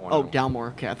haven't bought one oh, of them.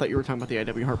 Dalmore. Okay, I thought you were talking about the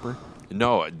IW Harper.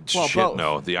 No, Well, shit, both,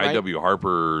 no. The right? IW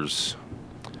Harper's,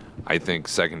 I think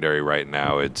secondary right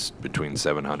now it's between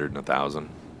 700 and 1,000.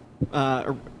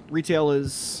 Retail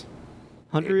is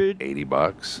 100.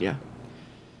 $80. Yeah.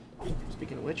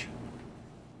 Speaking of which.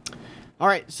 All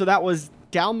right, so that was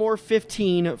Dalmore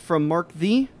 15 from Mark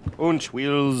the. Unch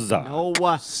wheels. No,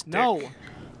 no.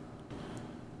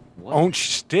 Ownch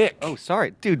stick. Oh,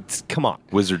 sorry, dude. Come on.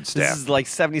 Wizard staff. This is like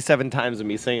 77 times of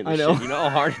me saying this I know. shit. You know how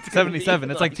hard it's gonna be? 77.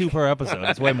 It's like 2 per episode.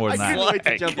 It's way more than I that. couldn't wait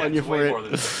to jump on you for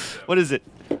it. What is it?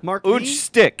 Mark Unch the.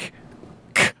 stick.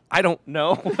 I don't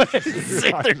know.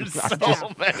 There's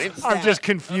so many. I'm just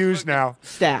confused now.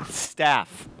 Staff.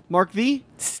 Staff. Mark the.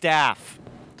 Staff.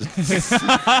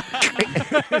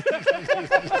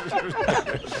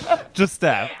 Just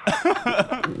staff.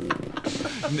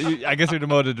 I guess you're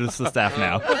demoted to just the staff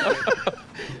now.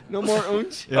 No more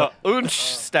unch. Unch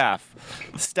staff.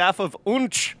 Staff of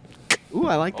Unch. Ooh,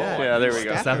 I like that. yeah, there we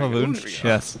go. Staff of Unch.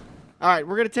 Yes. All right,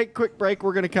 we're going to take a quick break.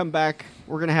 We're going to come back.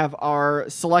 We're going to have our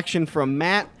selection from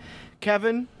Matt,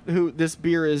 Kevin, who this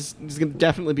beer is going to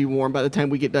definitely be warm by the time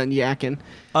we get done yakking.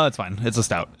 Oh, it's fine. It's a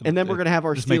stout. And then we're going to have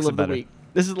our Just makes steal it of the better. week.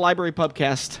 This is the Library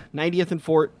Pubcast, 90th and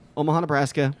Fort, Omaha,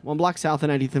 Nebraska, 1 block south of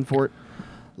 90th and Fort,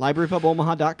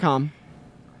 librarypubomaha.com,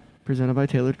 presented by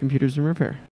Tailored Computers and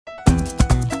Repair.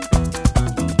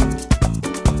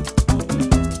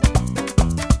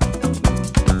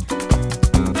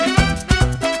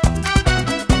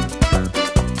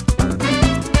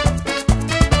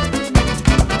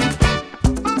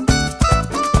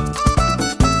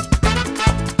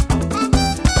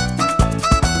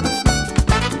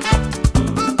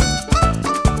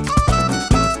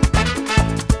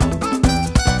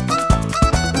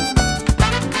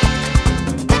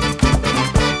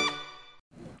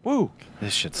 Woo.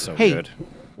 This shit's so Hey, good.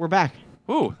 we're back.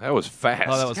 Ooh, that was fast.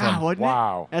 Oh, that was God, fun. wasn't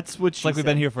Wow. it? That's what It's like we've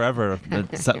been here forever.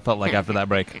 It felt like after that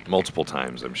break. Multiple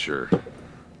times, I'm sure.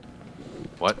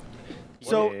 What?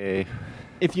 So, Yay.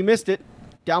 if you missed it,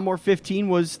 Dalmore 15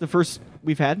 was the first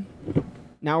we've had.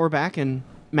 Now we're back, and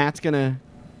Matt's going to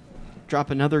drop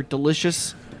another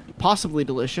delicious, possibly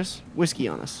delicious, whiskey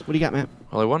on us. What do you got, Matt?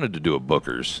 Well, I wanted to do a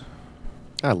Booker's,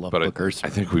 I love but Bookers. I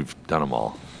think we've done them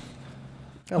all.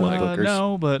 I love Bookers.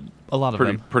 No, but a lot of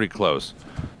them. Pretty close.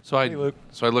 So I Luke.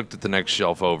 looked at the next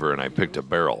shelf over and I picked a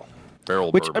barrel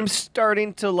Which bourbon. I'm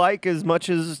starting to like as much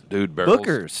as Dude, barrels,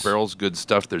 Bookers. barrels, good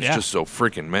stuff. There's Yeah. just so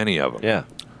freaking many of them. Yeah.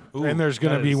 And there's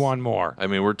going to be one more. I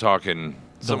mean, we're talking.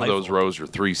 Some of those Delightful. rows are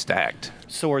 3 stacked.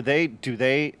 So do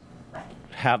they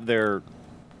have their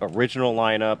original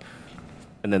lineup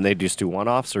and then they just do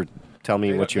one-offs, or tell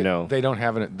me what you know? They don't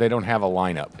have a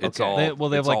lineup. It's Okay. all.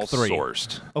 They have it's like all 3.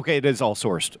 sourced. Okay, it is all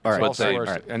sourced. All right. But they- Sourced.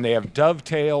 all right. And they have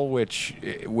Dovetail, which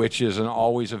is an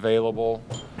always available.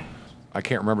 I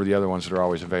can't remember the other ones that are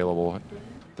always available.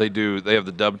 They do. They have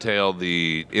the Dovetail,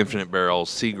 the Infinite Barrel.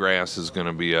 Seagrass is going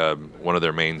to be one of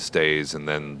their mainstays, and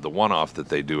then the one-off that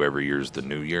they do every year is the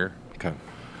New Year. Okay.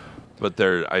 But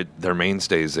their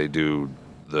mainstays, they do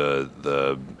they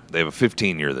have a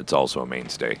 15-year that's also a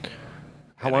mainstay.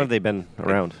 How long have they been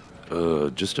around?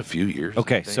 Just a few years.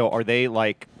 Okay, I think. so are they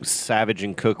like Savage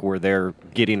and Cook, where they're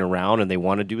getting around and they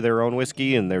want to do their own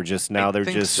whiskey, and they're just I they're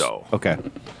think just so. Okay.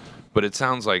 But it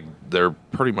sounds like they're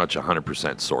pretty much 100%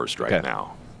 sourced right Okay.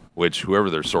 now. Which whoever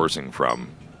they're sourcing from,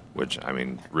 which I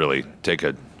mean, really take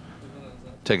a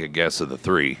guess of the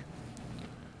 3.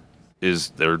 Is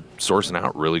they're sourcing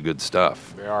out really good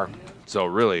stuff. They are. So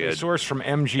really, They source from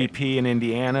MGP in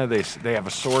Indiana. They have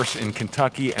a source in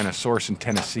Kentucky and a source in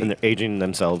Tennessee. And they're aging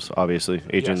themselves, obviously,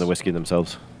 aging Yes. the whiskey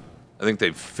themselves. I think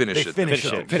they've finished They it. finish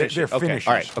themselves. it. They're Okay. finishers.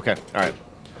 All right. Okay. All right.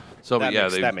 So That, yeah,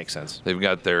 that makes sense. They've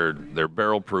got their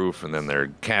barrel proof and then their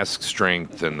cask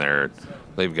strength and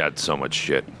they've got so much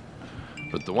shit.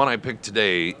 But the one I picked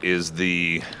today is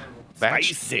the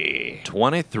batch Spicy.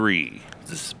 23.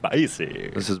 Spicy.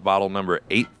 This is bottle number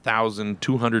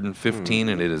 8,215,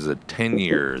 and it is a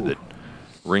 10-year that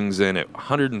rings in at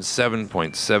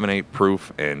 107.78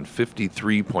 proof and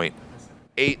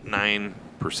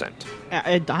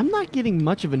 53.89%. I'm not getting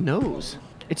much of a nose.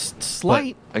 It's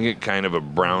slight. I get kind of a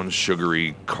brown,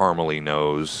 sugary, caramely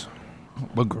nose.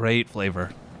 But great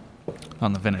flavor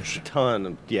on the finish.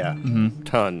 Ton. Yeah.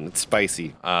 Ton. It's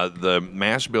spicy. The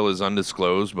mash bill is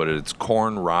undisclosed, but it's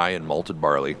corn, rye, and malted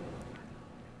barley,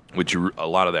 which a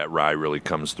lot of that rye really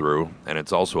comes through. And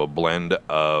it's also a blend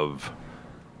of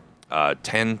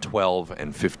 10, 12,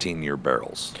 and 15-year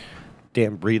barrels.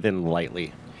 Damn, breathe in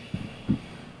lightly.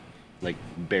 Like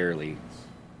barely.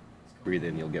 Breathe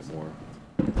in, you'll get more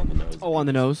on the nose. Oh, on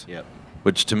the nose. Yep.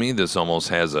 Which to me, this almost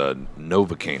has a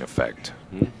Novocaine effect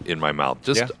in my mouth.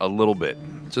 Just Yeah. a little bit.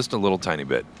 Just a little tiny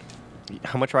bit.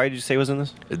 How much rye did you say was in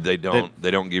this? They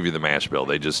don't give you the mash bill.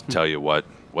 They just tell you what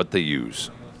they use.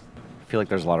 I feel like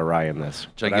there's a lot of rye in this.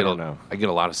 Which But I don't know. I get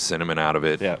a lot of cinnamon out of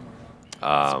it. Yeah.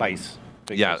 Spice.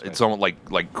 Big Yeah, spice. it's almost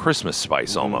like Christmas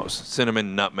spice almost.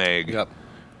 Cinnamon, nutmeg. Yep.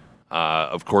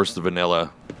 Of course, the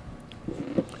vanilla.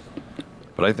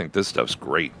 But I think this stuff's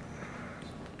great.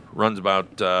 Runs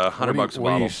about $100 What a are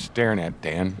bottle. you staring at,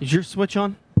 Dan? Is your switch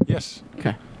on? Yes.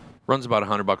 Okay. Runs about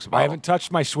 $100 a bottle. I haven't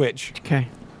touched my Switch. Okay.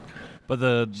 But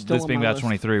Still this on being my batch list.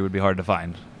 23 would be hard to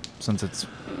find since it's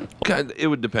It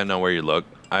would depend on where you look.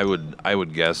 I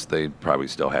would guess they probably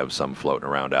still have some floating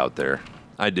around out there.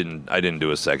 I didn't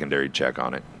do a secondary check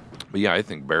on it. But yeah, I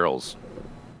think barrels.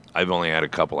 I've only had a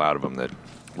couple out of them that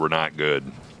were not good.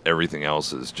 Everything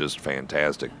else is just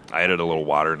fantastic. I added a little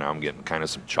water. Now I'm getting kind of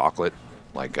some chocolate,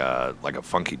 like a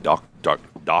funky dark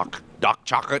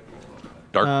chocolate,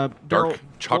 dark Barrel, What was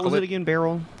chocolate. it again?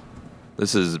 Barrel.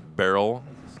 This is barrel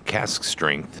cask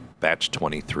strength batch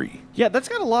 23. Yeah, that's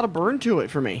got a lot of burn to it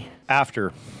for me.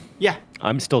 After. Yeah.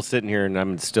 I'm still sitting here and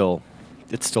it's still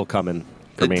coming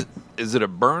for me. Is it a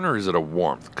burn or is it a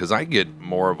warmth? Because I get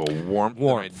more of a warmth than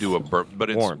I Warmth. do a burn,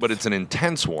 but Warmth. it's an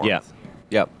intense warmth. Yeah.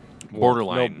 Yep.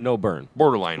 Borderline. No burn.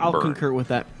 Borderline I'll burn. concur with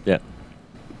that. Yeah.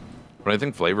 But I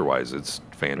think flavor-wise, it's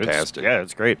fantastic.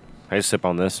 It's great. I sip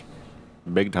on this.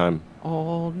 Big time.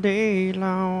 All day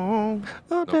long.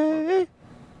 All day.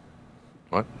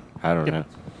 What? I don't know.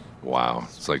 Wow.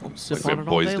 It's like Sip we on have it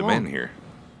all boys day to long. men here.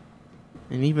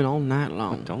 And even all night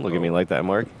long. Don't look at me like that,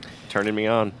 Mark. Turning me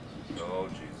on. Oh,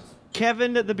 Jesus.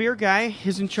 Kevin, the beer guy,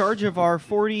 is in charge of our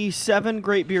 47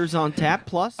 great beers on tap.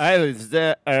 Plus, I was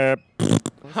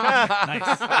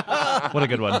nice. What a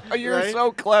good one. You're Right?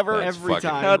 so clever. That's Every fucking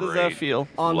time. How does that great. feel?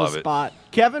 on Love the it. spot.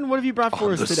 Kevin, what have you brought for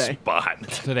On us the today? spot.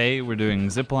 Today we're doing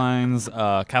Zipline's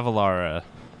Cavalara,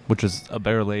 which is a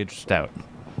barrel-aged stout.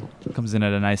 Comes in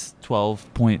at a nice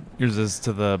 12 point. Yours is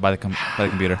by the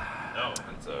computer. No,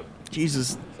 it's a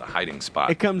Jesus, hiding spot.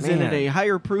 it comes in at Man. a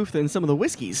higher proof than some of the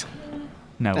whiskeys.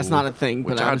 No, That's not a thing,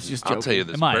 but Which I was just joking. I'll tell you,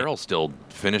 this Am I? barrel's still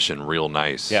finishing real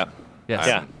nice. Yeah. Yes.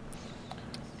 Yeah.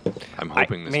 I'm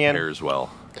hoping this man. pairs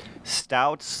well.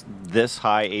 Stouts this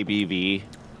high ABV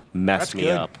mess That's me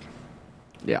good. up.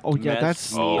 Yeah. Oh, yeah. Mess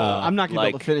That's. me up. I'm not gonna be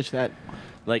able Like- to finish that.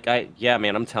 Like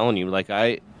man, I'm telling you, like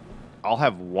I'll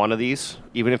have one of these,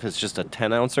 even if it's just a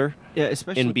 10-ouncer, Yeah,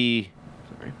 especially. and be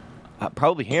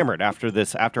probably hammered after I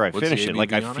What's finish the it.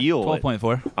 Like I ABV on it? feel it.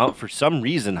 12.4. For some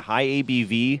reason, high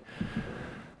ABV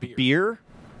beer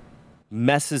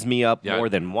messes me up Yeah. more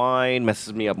than wine,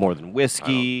 messes me up more than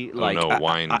whiskey. I don't know.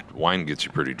 I- Wine gets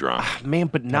you pretty drunk. man,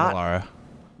 but not Cavalara.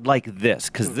 like this,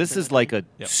 because this is like a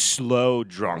slow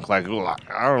drunk. Like I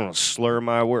don't know, slur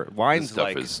my word. This Wine's stuff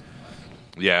like is,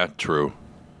 yeah, true.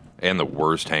 And the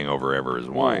worst hangover ever is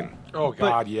wine. Oh, but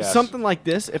God, yes. something like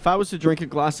this, if I was to drink a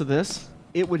glass of this,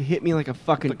 it would hit me like a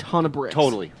fucking ton of bricks.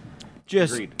 totally.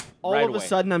 Just Agreed. all Right of away. a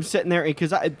sudden, I'm sitting there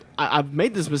because I've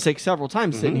made this mistake several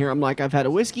times Mm-hmm. sitting here. I'm like, I've had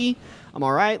a whiskey. I'm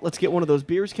all right. Let's get one of those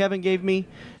beers Kevin gave me,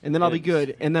 and then I'll be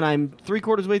good. And then I'm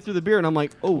 3/4 way through the beer, and I'm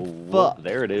like, oh fuck.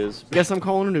 There it is. Guess I'm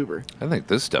calling an Uber. I think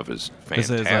this stuff is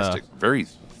This is, fantastic. Very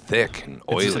thick and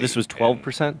oily. So this was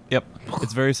 12%. Yep.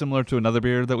 It's very similar to another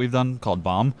beer that we've done called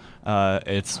Bomb.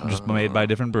 It's just made by a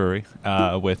different brewery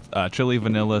with chili,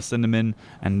 vanilla, cinnamon,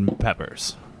 and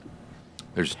peppers.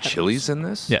 There's chilies in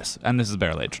this? Yes, and this is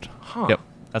barrel aged. Huh. Yep.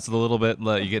 That's the little bit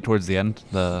you get towards the end,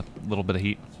 the little bit of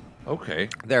heat. Okay.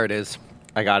 There it is.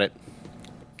 I got it.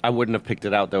 I wouldn't have picked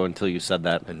it out though until you said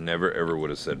that. I never ever would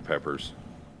have said peppers.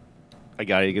 I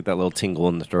gotta get that little tingle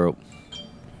in the throat.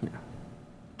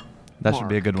 That should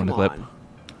be a good one to Come clip. on.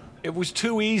 It was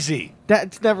too easy.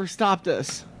 That's never stopped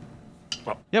us.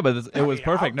 Yeah, but it was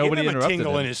perfect. I'll Nobody give him interrupted a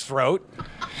tingle him. in his throat.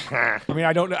 I mean,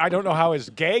 I don't know how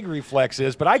his gag reflex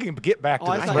is, but I can get back to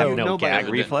Oh, I the thought I have throat. you no know gag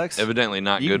better. reflex. Evidently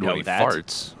not You good know when he that.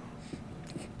 farts.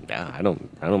 Yeah, I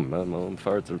don't. My own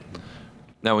farts are.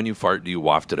 Now, when you fart, do you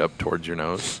waft it up towards your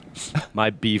nose, My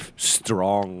beef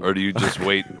strong. or do you just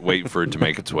wait for it to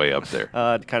make its way up there?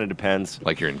 It kind of depends.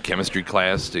 Like you're in chemistry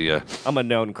class, do you? I'm a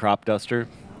known crop duster.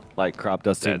 Like crop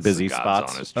dusting That's busy the God's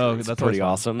spots. honest Oh, truth. that's pretty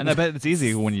always fun. awesome. And I bet it's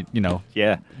easy when you know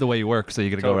Yeah. the way you work, so you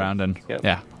got to go Totally. around and Yep.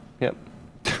 yeah. Yep.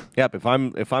 Yep.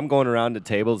 If I'm going around to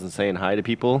tables and saying hi to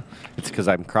people, it's because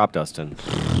I'm crop dusting.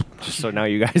 Just so now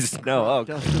you guys know. Oh,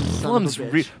 Dustin, son of a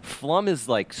bitch. Flum is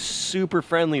like super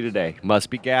friendly today. Must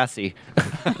be gassy.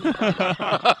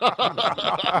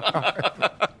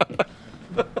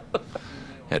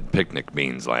 Had picnic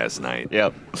beans last night.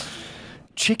 Yep.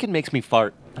 Chicken makes me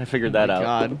fart. I figured that out.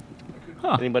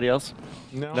 God. Anybody else?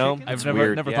 No. No. I've It's never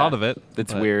weird. never Yeah. thought of it.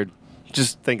 It's but weird.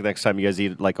 Just think next time you guys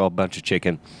eat like a bunch of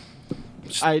chicken.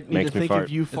 Just I need to makes me think fart. of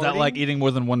you Is farting. that like eating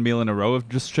more than one meal in a row of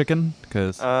just chicken?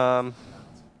 Because I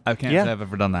can't yeah. say I've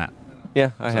ever done that.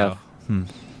 Yeah, I So,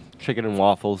 have. Chicken and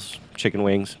waffles, chicken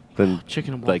wings, then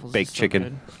chicken and like waffles? baked is so chicken.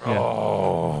 good. Yeah.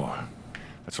 Oh,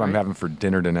 that's what I'm having for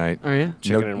dinner tonight. Oh yeah.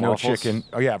 Chicken no, and no waffles? chicken.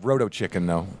 Oh yeah, roto chicken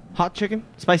though. Hot chicken,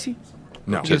 spicy.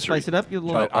 No, You gonna spice it up. You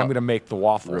little. but I'm gonna make the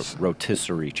waffles.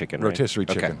 Rotisserie chicken. Right? Rotisserie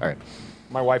chicken. Okay, all right.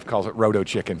 My wife calls it roto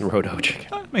chicken. Roto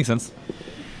chicken. Makes sense.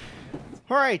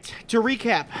 All right. To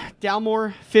recap,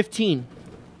 Dalmore 15.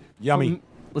 Yummy.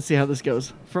 Let's see how this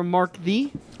goes. From Mark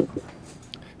the.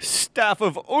 Staff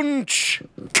of Unch.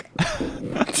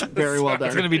 Very well done.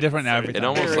 It's gonna be different now every It time.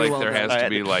 almost Very like well there done. has to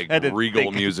be like I didn't regal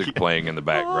think- music playing in the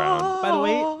background. By the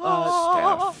way,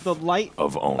 Staff the light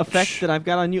of Onch. effect that I've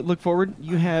got on you. Look forward.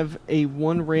 You have a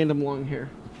one random long hair.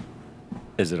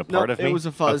 Is it a part Nope, of me? it was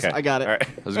a fuzz. Okay. I got it. All right.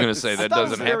 I was gonna say I that thought it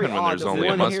was doesn't very happen when odd there's that only a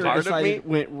one hair mustache. Part of decided-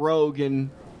 me? went rogue and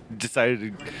Decided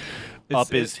to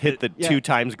hit the yeah. 2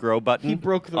 times grow button He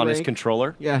broke the on his rank.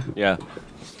 controller. yeah. Yeah.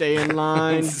 Stay in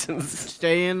line.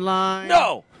 Stay in line.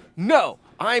 No,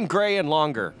 I'm gray and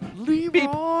longer.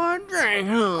 Leroy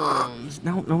Jenkins.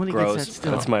 No, nobody gets that Gross.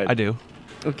 still. That's my. I do.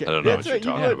 Okay. I don't know That's what you're right,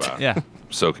 you talking would. about. Yeah.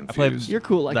 So played- confused. You're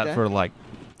cool like that. for like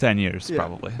 10 years Yeah.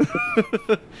 probably.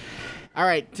 All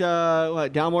right,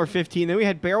 what, Dalmore 15. Then we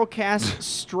had Barrel Cast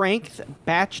Strength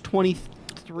Batch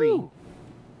 23.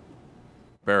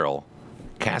 Barrel,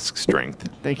 cask strength.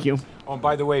 Thank you. Oh, and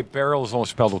by the way, barrel is only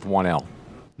spelled with one L.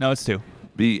 No, it's 2.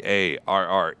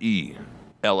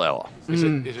 BARRELL. Is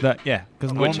it? Yeah,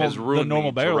 because Which has the ruined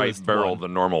normal me barrel to write is barrel 1. the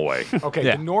normal way. Okay,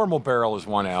 Yeah. the normal barrel is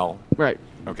one L. Right.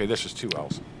 Okay, this is two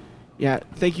L's. Yeah,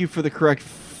 thank you for the correct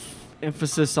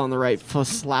emphasis on the right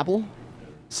syllable.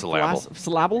 Syllable.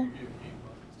 Syllable?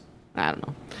 I don't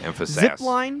know. Emphasis.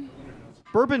 Zipline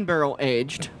Bourbon Barrel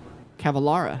Aged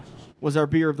Cavalara was our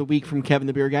beer of the week from Kevin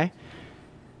the Beer Guy.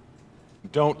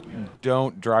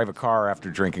 Don't drive a car after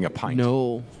drinking a pint.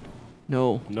 No.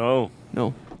 No. No.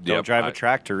 No. Don't Yep, drive I- a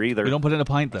tractor either. We don't put it in a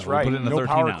pint though. That's right. We put it in a No 13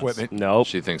 power ounce. equipment. Nope.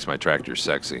 She thinks my tractor's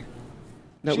sexy.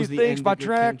 That She was the thinks end my of Good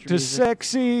Country tractor's Music.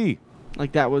 sexy.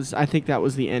 Like that was, I think that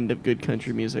was the end of Good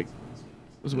Country Music.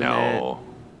 Was when No.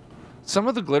 Some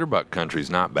of the Glitterbuck country's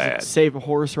not that- bad. Save a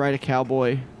horse, ride a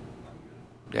cowboy.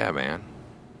 Yeah, man.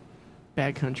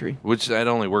 Bad country. Which that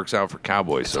only works out for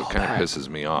cowboys, so it kind of bad. pisses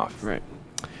me off. Right.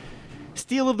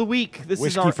 Steel of the week. This is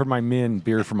Whiskey our. for my men,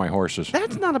 beer for my horses.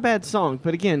 That's not a bad song,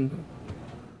 but again,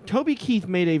 Toby Keith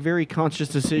made a very conscious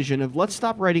decision of let's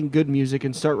stop writing good music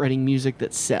and start writing music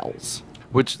that sells.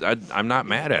 Which I'm not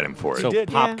mad at him for it. So did.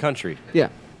 pop Yeah. country. Yeah.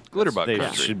 Glitterbuck They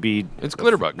country. should be. It's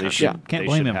Glitterbuck They country. should. Yeah. Can't they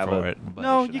blame should him have for a- it. but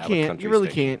No, should you have a can't. country You really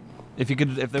station. can't. If they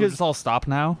would 'Cause- just all stop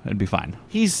now, it'd be fine.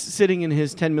 He's sitting in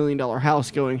his $10 million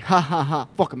house going, ha ha ha,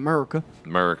 fuck America.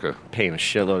 America. Paying a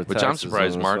shitload of Which I'm taxes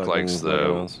surprised on Mark this likes fucking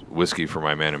the house. whiskey for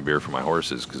my men and beer for my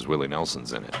horses because Willie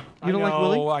Nelson's in it. You don't like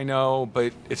Willie? I know,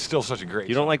 but it's still such a great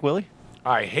You don't like Willie?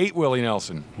 song. I hate Willie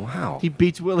Nelson. Wow. He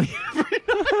beats Willie.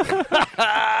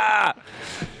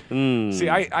 See,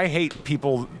 I hate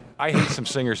people. I hate some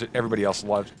singers that everybody else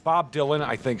loves. Bob Dylan,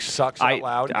 I think, sucks out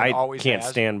loud. And I always can't has.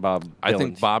 stand Bob. I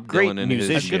think Dylan. Bob Great Dylan in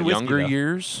musician. his Good whiskey, younger though.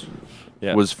 years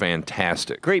Yeah. was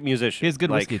fantastic. Great musician. He has good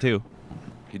Like, whiskey too.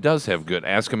 He does have good.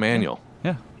 Ask Emmanuel.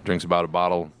 Yeah. Drinks about a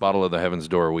bottle of the Heaven's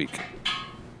Door a week.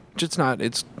 Which it's not.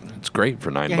 It's great for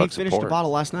 $9 yeah, he a finished pour. a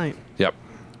bottle last night. Yep.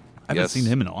 I haven't Yes. seen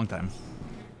him in a long time.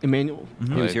 Emmanuel.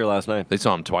 He was here last night. They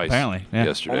saw him twice. Apparently, yeah.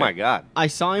 yesterday. Oh my God. I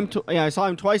saw him. I saw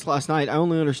him twice last night. I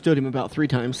only understood him about 3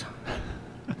 times.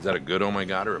 Is that a good oh my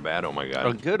god or a bad oh my god?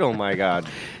 Oh, good. Oh my God.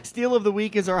 Steal of the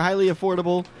week is our highly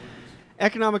affordable,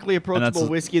 economically approachable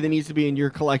whiskey that needs to be in your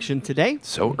collection today.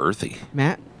 So earthy.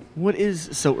 Matt, what is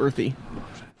so earthy?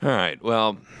 All right.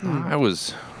 Well, I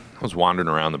was wandering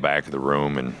around the back of the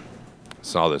room and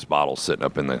saw this bottle sitting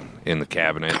up in the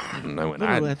cabinet, and I went,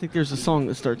 Literally, I think there's a song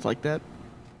that starts like that.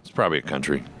 it's probably a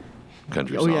country Oh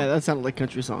song. yeah, that sounded like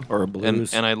country song. Or a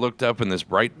blues. And I looked up, and this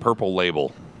bright purple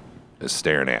label is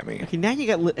staring at me. Okay, now you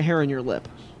got hair on your lip.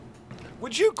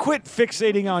 Would you quit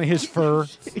fixating on his fur?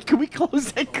 Can we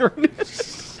close that curtain?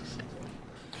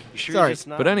 Sure Sorry. you're just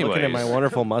not But looking at anyways. my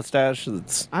wonderful mustache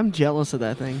that's I'm jealous of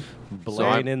that thing.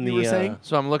 blowing in you were the. saying?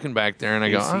 So I'm looking back there, and I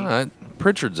go, AC.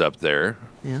 Pritchard's up there.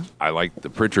 Yeah, I like the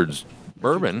Pritchard's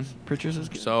bourbon. Pritchard's is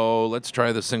good. So let's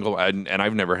try the single. And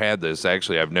I've never had this.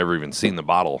 Actually, I've never even seen the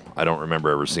bottle. I don't remember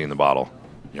ever seeing the bottle.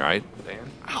 You all right, Dan?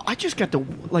 Ow, I just got a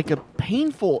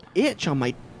painful itch on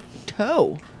my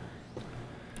toe.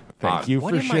 Thank you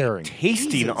What for am sharing. I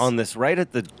tasting Jesus. on this right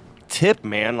at the tip,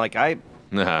 man? Like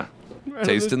Nah.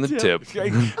 Tasting the tip.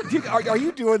 Are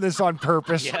you doing this on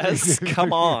purpose? Yes,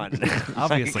 come on.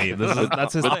 Obviously,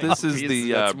 that's his But thing. this is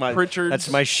the that's my, Pritchard's That's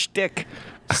my shtick.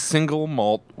 single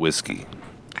malt whiskey,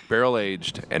 barrel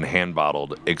aged and hand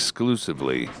bottled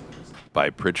exclusively by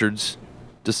Pritchard's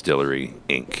Distillery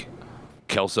Inc.,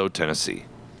 Kelso, Tennessee.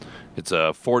 It's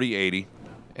a 40/80,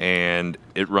 and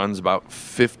it runs about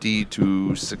 $50 to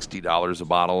 $60 a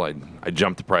bottle. I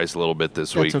jumped the price a little bit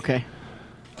this week, That's okay.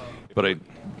 but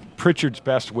Pritchard's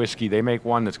Best Whiskey. They make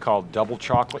one that's called Double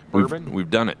Chocolate Bourbon.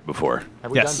 we've done it before.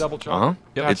 Have we Yes. done Double Chocolate?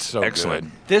 That's It's so excellent.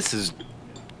 good. This is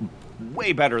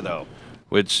way better though.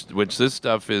 Which this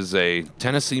stuff is a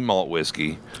Tennessee malt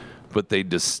whiskey, but they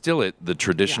distill it the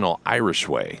traditional Irish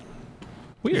way.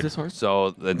 Is this hard?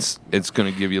 So it's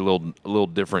going to give you a little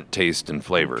different taste and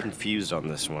flavor. Confused on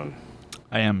this one.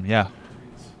 I am, yeah.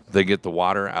 They get the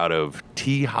water out of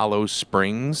Tea Hollow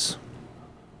Springs,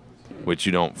 which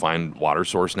you don't find water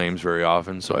source names very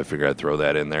often, so I figured I'd throw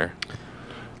that in there.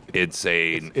 It's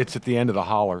It's at the end of the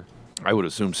holler. I would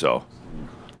assume so.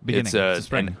 Beginning. It's It's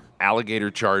spring. an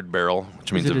alligator charred barrel,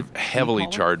 which means it a a heavily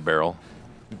deep hollow? charred barrel.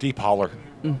 Deep holler.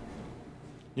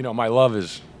 You know, my love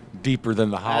is deeper than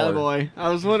the holler. Boy, I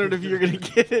was wondering if you were gonna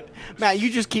get it, Matt.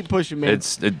 You just keep pushing, man.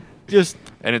 It's just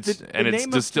it's the it's name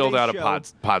of distilled out of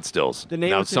today's pot stills. The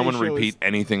name Now of today's someone show repeat is-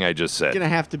 anything I just said. gonna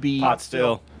have to be Pot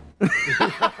still.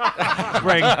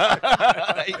 Spring.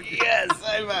 Yes,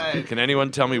 I'm Can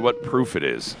anyone tell me what proof it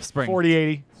is? Spring.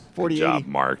 40/80. Good 40 job,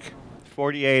 Mark.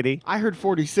 40/80. I heard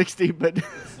 40-60, but that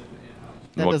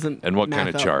doesn't. And what kind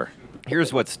of math out. char?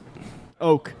 Here's what's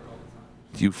Oak.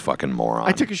 You fucking moron.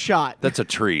 I took a shot. That's a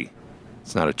tree.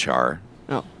 It's not a char.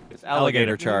 Oh, it's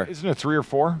alligator char. Isn't it 3 or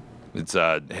 4? It's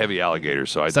a heavy alligator,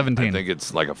 so I 17. think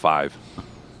it's like a 5.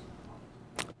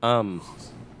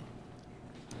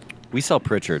 We sell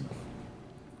Pritchard.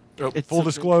 It's Full a-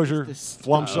 disclosure, it's the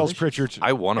Flum sells stylish- Pritchard's.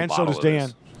 I want a and bottle so does of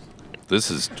Dan. this.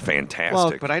 This is fantastic.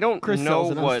 Well, But I don't Chris know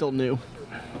sells it. I'm what. still new.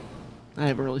 I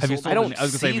haven't really Have you sold. sold I don't I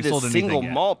was gonna say, have see you the sold anything single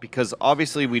yet? malt because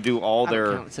obviously we do all I don't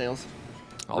their count sales.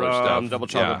 All their rum, stuff. double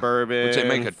chocolate Yeah. bourbon, Which they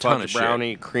make a ton fudge of shit.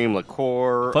 brownie, cream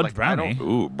liqueur, Fudge I brownie? don't-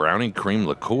 Ooh, brownie cream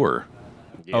liqueur.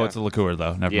 Yeah. Oh, it's a liqueur,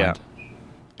 though. Never Yeah. mind.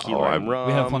 Key Oh, lime rum.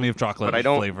 We have plenty of chocolate but I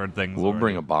don't flavored things. We'll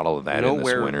bring a bottle of that know in this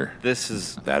where winter. this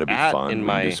is. That'd be at fun. In We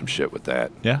my can do some shit with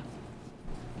that. Yeah.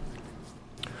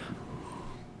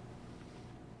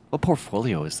 what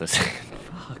portfolio is this?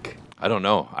 Fuck. I don't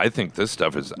know. I think this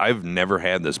stuff is. I've never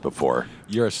had this before.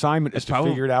 Your assignment is to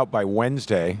probably- figure it out by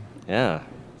Wednesday. Yeah.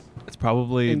 It's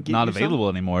probably And get not you some? available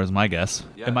anymore, is my guess.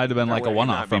 It might have been like a It may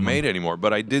one-off not be from made them. anymore,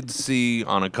 but I did see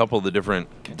on a couple of the different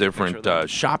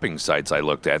shopping sites I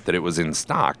looked at that it was in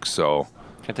stock. So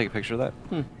Can I take a picture of that?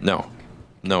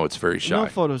 no, it's very No shy.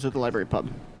 photos at the library pub.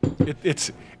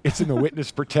 It's in the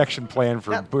witness protection plan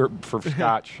for for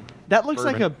Scotch. That looks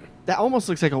like Bourbon. that almost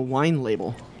looks like a wine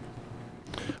label.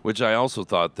 Which I also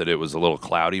thought that it was a little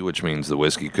cloudy, which means the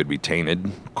whiskey could be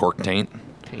tainted, cork taint,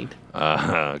 Taint.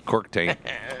 cork taint.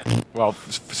 Well,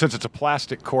 since it's a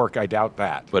plastic cork, I doubt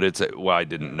that. But well, I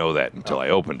didn't know that until I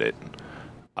opened it.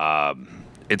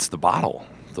 It's the bottle.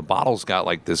 The bottle's got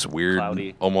like this weird,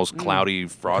 Cloudy. almost cloudy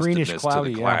frostedness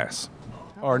cloudy, to the yeah. glass.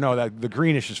 Or no, the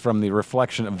greenish is from the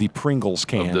reflection of the Pringles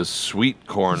can. Of the sweet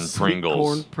corn Sweet Pringles.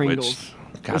 corn Pringles.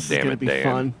 Which, God This is damn gonna it, be Dan.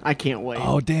 fun. I can't wait.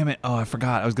 Oh, damn it. Oh, I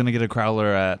forgot. I was going to get a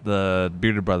crowler at the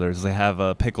Bearded Brothers. They have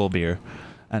a pickle beer.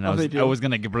 And Oh, they I do? was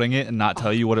gonna bring it and not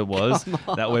tell you what it was.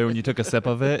 That way, when you took a sip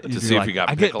of it, you'd be see if like, you got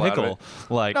I get pickle out of pickle.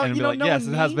 Like, No, and it'd you be know, like, knowing yes,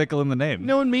 it has me- pickle in the name.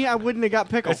 Knowing me, I wouldn't have got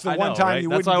pickles. It's the I one know, time right? you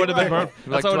That's wouldn't why it would get have been pickle. perfect.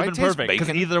 Like, That's why it do would I have been taste perfect. Because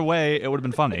bacon? either way, it would have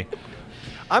been funny.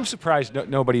 I'm surprised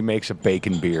nobody makes a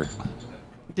bacon beer.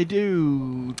 They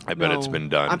do. I bet it's no. been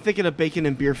done. I'm thinking of Bacon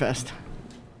and Beer Fest.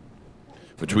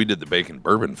 Which we did the Bacon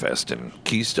Bourbon Fest in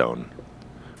Keystone.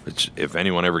 Which, if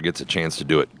anyone ever gets a chance to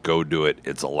do it, go do it.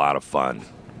 It's a lot of fun.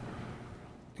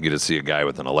 You get to see a guy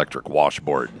with an electric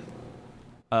washboard.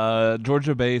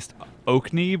 Georgia-based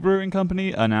Oakney Brewing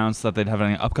Company announced that they'd have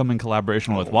an upcoming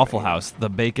collaboration with Waffle House, the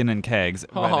Bacon and Kegs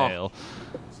Red Ale.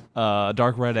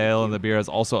 Dark red ale, and the beer has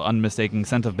also unmistakable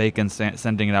scent of bacon,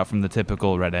 sending it out from the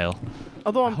typical red ale.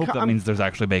 Although I I'm, hope co- that I'm, means there's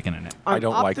actually bacon in it. I I'm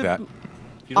don't like that.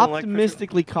 You don't like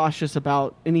optimistically cautious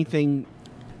about anything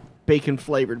bacon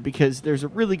flavored because there's a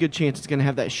really good chance it's going to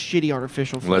have that shitty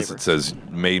artificial flavor. Unless it says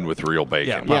made with real bacon.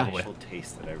 Yeah, Yeah. probably. actual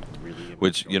taste that I really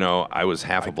Which, you know, I was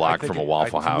half a block from a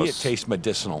Waffle To me, it House tastes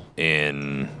medicinal.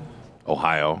 in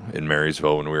Ohio, in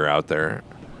Marysville, when we were out there.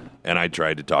 And I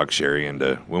tried to talk Sherry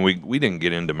into, when we didn't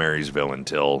get into Marysville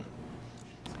until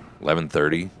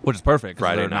 11:30. Which is perfect. 'Cause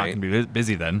Friday they're not night. going to be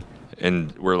busy then.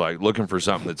 And we're like looking for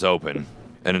something that's open.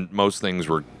 And most things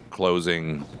were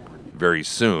closing very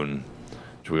soon.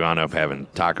 So we wound up having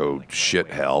taco shit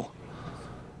hell.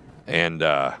 And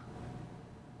I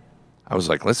was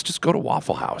like, let's just go to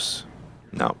Waffle House.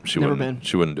 No, she Never wouldn't. been.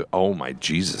 She wouldn't do. Oh my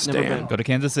Jesus, Never Dan. been. Go to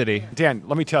Kansas City. Dan,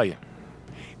 let me tell you,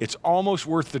 it's almost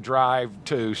worth the drive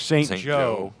to St. St.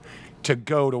 Joe to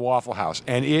go to Waffle House.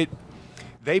 And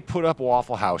they put up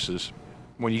Waffle Houses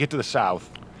when you get to the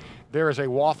south. There is a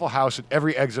Waffle House at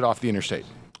every exit off the interstate.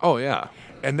 Oh yeah.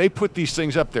 And they put these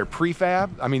things up. They're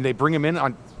prefab. I mean, they bring them in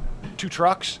on 2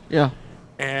 trucks, Yeah.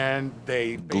 and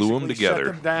they Glue 'em basically together.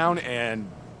 set them down and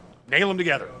nail them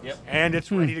together. Yep. And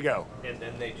it's ready to go. And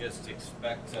then they just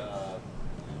expect the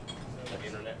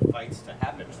internet fights to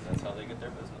happen, and that's how they get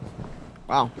their business.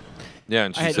 Wow. Yeah,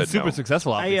 and she I had said It's super no.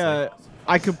 successful, obviously.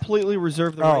 I completely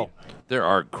reserve the right. There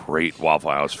are great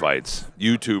Waffle House fights.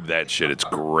 YouTube that shit. It's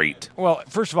great. Well,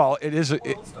 first of all, it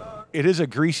is a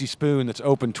greasy spoon that's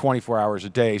open 24 hours a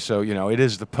day. So it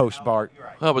is the post bar.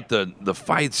 Oh, but the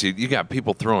fights, you got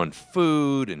people throwing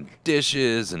food and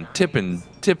dishes and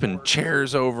tipping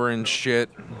chairs over and shit.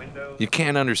 You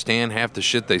can't understand half the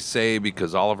shit they say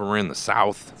because all of them are in the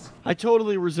South. I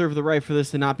totally reserve the right for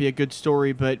this to not be a good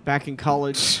story, but back in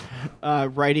college,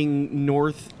 riding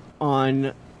north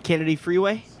on Kennedy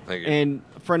Freeway, Thank you. and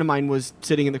a friend of mine was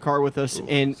sitting in the car with us,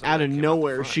 and out of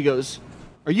nowhere, she goes,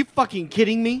 "Are you fucking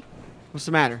kidding me? What's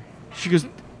the matter?" She goes,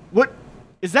 "What?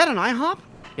 Is that an IHOP?"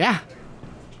 Yeah.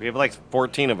 We have like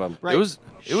 14 of them. Right. It was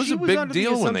She a big under the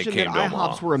deal when they assumption came that to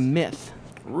IHOPs Omaha. were a myth.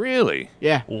 Really?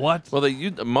 Yeah. What? Well,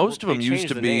 most of They them used changed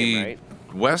to the be name, right?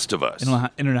 west of us.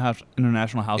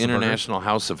 International House of Burgers. International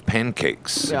House of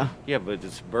Pancakes. Yeah. Yeah, but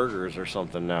it's burgers or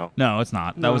something now. No, it's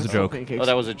not. That No, was a it's all joke. pancakes. Oh,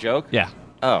 that was a joke? Yeah.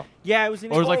 Oh. Yeah, it was. Or it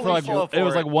was like for Totally like fall it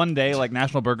was for like it. one day, like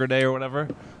National Burger Day or whatever.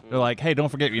 They're like, hey, don't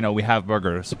forget, we have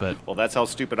burgers, but Well, that's how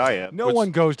stupid I am. No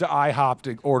one goes to IHOP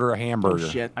to order a hamburger. Oh,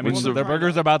 shit. I mean, Which is their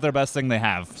burgers are about their best thing they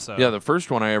have. So Yeah, the first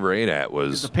one I ever ate at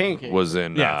was It's a pancake. was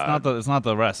in yeah, it's not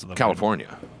the rest of the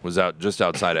California. Was out just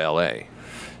outside of L.A.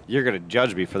 You're going to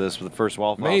judge me for this, but the first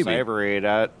Waffle House Maybe. I ever ate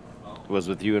at was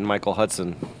with you and Michael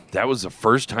Hudson. That was the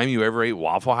first time you ever ate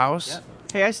Waffle House?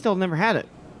 Hey, I still never had it.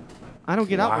 I don't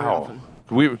get out very Wow. often.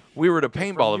 We were at a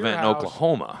paintball From your event in house-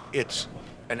 Oklahoma. It's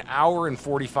an hour and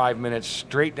 45 minutes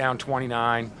straight down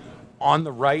 29 on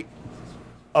the right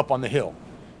up on the hill.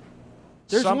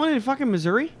 There's one in fucking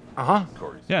Missouri. Uh-huh.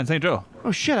 Yeah, in St. Joe.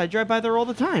 Oh shit! I drive by there all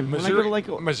the time. When I go to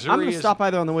Missouri- I'm Missouri gonna is- stop by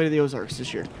there on the way to the Ozarks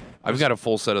this year. I've got a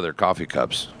full set of their coffee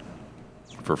cups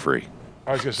for free,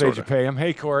 I was going to say, did you pay him?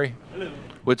 Hey, Corey.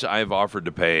 which I've offered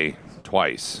to pay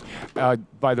twice.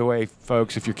 By the way,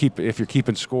 folks, if you're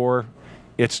keeping score,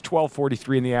 it's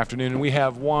 12:43 in the afternoon, and we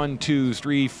have 1, 2,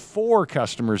 3, 4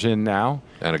 customers in now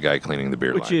And a guy cleaning the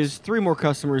beer Which lines. is 3 more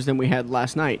customers than we had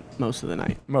last night. Most of the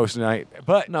night. most of the night.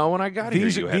 But No, when I got here,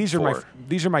 these you are had these are my 4.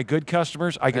 these are my good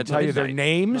customers. I can At tell you their midnight.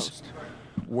 names,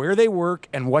 where they work,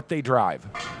 and what they drive.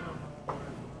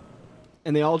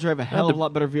 And they all drive a hell of a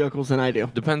lot better vehicles than I do.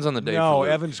 Depends on the day. No, for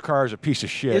Luke. Evan's car is a piece of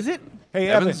shit. Is it? Hey,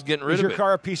 Evan's Evan, getting rid is of your it.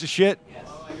 car a piece of shit?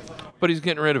 But he's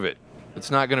getting rid of it.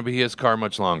 It's not going to be his car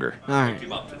much longer. All right.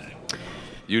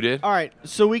 You did? All right.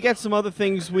 So we got some other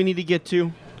things we need to get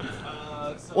to.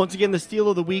 Once again, the steal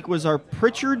of the week was our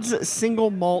Pritchard's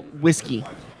Single Malt Whiskey.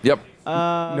 Yep.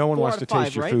 No one 4 wants out to of 5,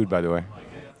 taste your right? food, by the way.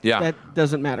 Yeah. That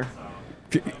doesn't matter.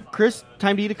 Chris,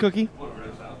 time to eat a cookie.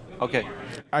 Okay.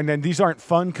 And then these aren't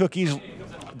fun cookies.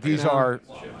 These are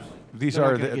These They're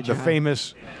not are gonna the get you high.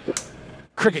 famous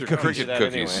cricket cookies. cricket That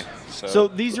cookies. anyway, So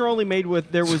these are only made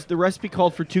with. There was the recipe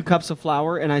called for 2 cups of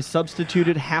flour, and I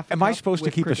substituted half. a Am I cup supposed to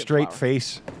with keep a cricket straight flour.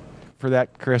 face for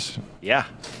that, Chris? yeah.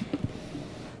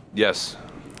 Yes.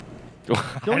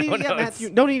 Don't eat it yet, Matthew.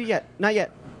 Don't eat it yet. Not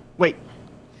yet. Wait.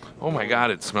 Oh my God!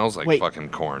 It smells like Wait. fucking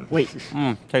corn. Wait.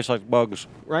 Tastes like bugs.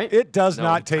 Right? It does No,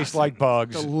 not it taste doesn't. like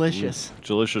bugs. Delicious.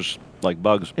 Delicious like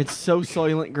bugs. It's so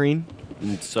Soylent Green.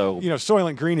 And so You know,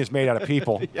 Soylent Green is made out of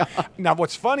people. Now,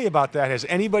 what's funny about that, has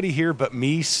anybody here but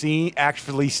me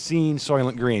actually seen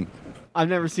Soylent Green? I've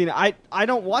never seen it. I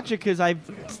don't watch it because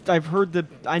I've heard the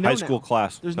I know high school now.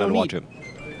 class. There's I'd no watch need. it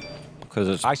because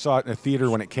it's I saw it in the theater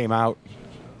when it came out.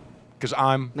 Because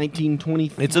I'm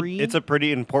 1923. it's a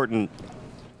pretty important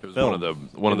It was film.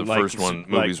 one of the And, like, first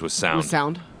movies with with sound.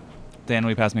 sound. Dan,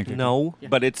 we pass me. no,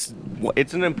 but it's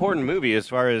an important movie as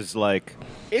far as like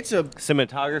It's a.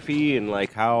 cinematography and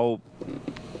like how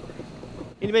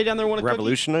Anybody down there want a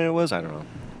revolutionary it was. I don't know.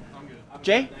 cookie?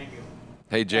 Jay?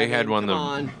 Hey, Jay had one Come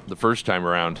on. the first time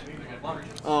around.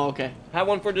 Oh, okay. Have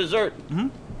one for dessert. Mm-hmm.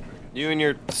 You and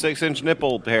your 6-inch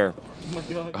nipple hair.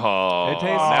 Oh, It tastes-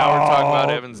 now we're talking about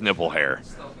Evan's nipple hair.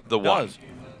 The one.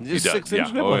 He Just does. 6-inch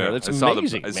Yeah. nipple Oh, hair. yeah. That's I saw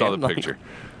amazing. I saw man. the Like, picture.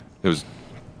 It was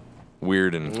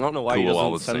weird and I don't know why cool he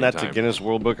all doesn't at the send same that to time. Guinness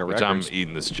World Book of Which I'm Records.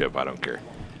 eating this chip. I don't care.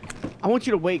 I want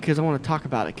you to wait because I want to talk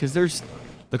about it because there's.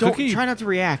 The don't cookie. try not to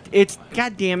react. It's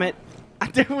God damn it.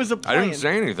 There was a I plan. didn't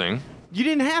say anything. You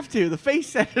didn't have to. The face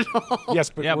said it all. yes,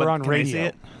 but Yeah, we're but on can I see radio.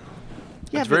 it?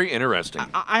 Yeah, It's but very interesting.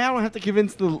 I don't have to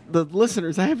convince the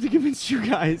listeners. I have to convince you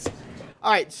guys.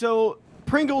 All right, so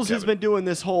Pringles has been doing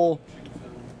this whole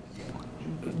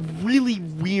really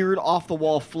weird off the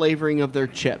wall flavoring of their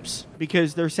chips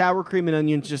because their sour cream and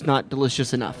onions just not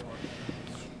delicious enough.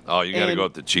 Oh, you got to and- go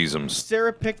up to Cheesums.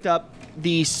 Sarah picked up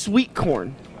the sweet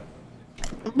corn.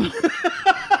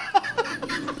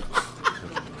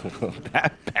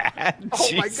 Oh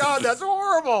my God, that's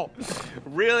horrible.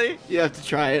 Really? You have to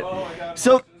try it.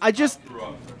 So I just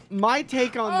my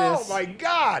take on Oh this. my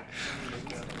God.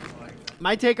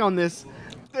 My take on this.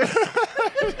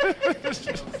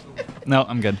 No,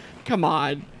 I'm good. Come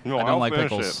on, No, I don't like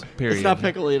pickles. Period. it's not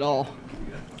pickly at all.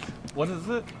 What is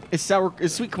it? It's sour.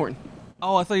 It's sweet corn.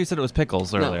 Oh, I thought you said it was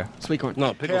pickles earlier. No, sweet corn.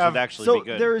 No, pickles Kev, would actually So be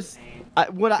good. there's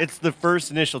what I It's the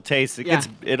first initial taste. Yeah.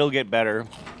 It'll get better.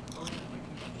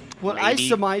 what I maybe.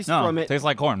 surmised No, from it tastes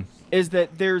like corn. is that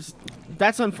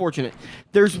that's unfortunate.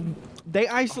 They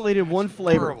isolated one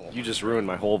flavor. You just ruined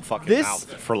my whole fucking This-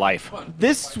 mouth for life.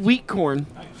 This sweet corn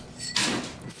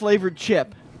flavored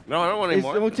chip. No, I don't want any Is,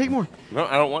 more. we'll take more. No,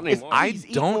 I don't want any It's- more. I Please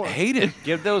eat don't more. hate it.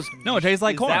 Give those. No, it tastes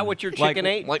like Is corn. that what your chicken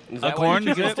ate? like Is a that corn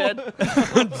what your chip? chicken did?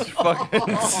 Fucking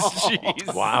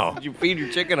jeez. Wow. You feed your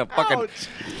chicken a fucking Ouch.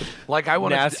 Like I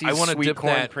want nasty to sweet dip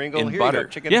corn that Pringle. in Here butter. You go,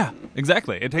 chicken. Yeah,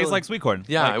 exactly. It tastes like sweet corn.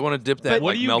 Yeah, Like, I want to dip that But what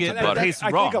like do you melted get? butter. Tastes I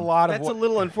wrong. think a lot of That's what, a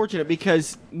little unfortunate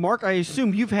because Mark, I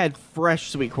assume you've had fresh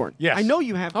sweet corn. Yes. I know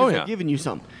you have Oh, because yeah. I've given you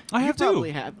some. I You have too.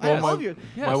 probably have. Well, I love you.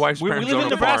 My wife's We parents live own in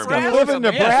a Nebraska. farm. We live in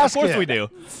Yes, of Nebraska. course we do.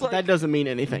 That doesn't mean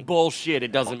anything. Bullshit.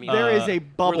 It doesn't mean There is a We're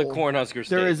bubble. the Cornhusker state.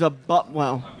 There is a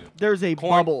there's a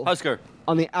corn bubble husker.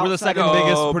 on the outside. We're the second of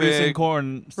biggest Go producing big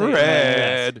corn state in the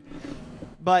Red.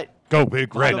 But Go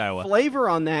big Red. the Iowa. flavor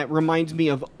on that reminds me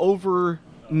of over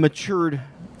matured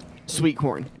sweet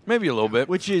corn, Maybe a little bit.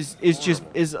 which is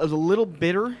a little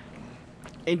bitter,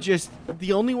 and just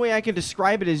the only way I can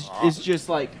describe it is just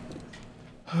like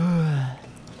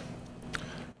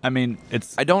I mean,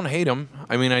 it's I don't hate them.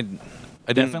 I mean, I didn't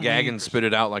Definitely- gag and spit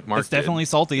it out like Mark it's definitely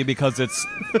salty because it's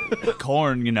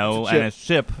corn, you know, It's a and it's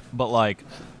chip. But like,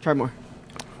 try more.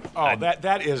 Oh,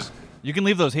 that is. you can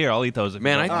leave those here. I'll eat those. If did.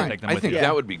 Man, you I don't think take them I with think you. Yeah.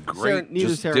 that would be great. neither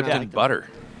Just Sarah dipped and I in like them. butter.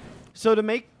 So to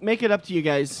make it up to you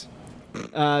guys,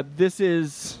 this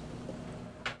is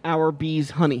our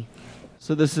bees honey.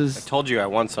 So this is Told you I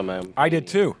want some. I did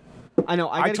too. I know.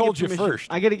 I gotta told get you permission- first.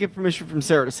 I got to get permission from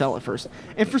Sarah to sell it first.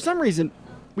 And for some reason,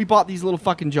 we bought these little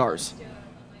fucking jars.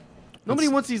 Nobody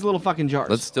wants these little fucking jars.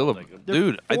 That's still a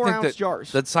dude. I think 4-ounce that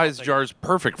jars. that size jar is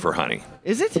perfect for honey.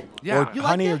 Is it? Yeah. Or You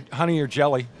honey, like that? honey or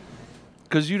jelly.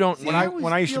 Because you don't When I I always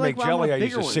when I used to feel like make I want jelly, a I used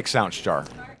bigger a one. 6-ounce jar.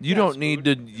 you don't need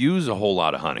to use a whole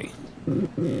lot of honey.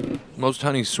 Most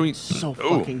honey's sweet. So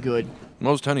Ooh. fucking good.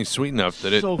 Most honey's sweet enough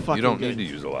that So you fucking don't good. need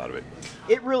to use a lot of it.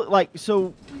 It really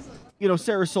so. You know,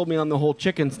 Sarah sold me on the whole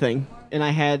chickens thing, and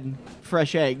I had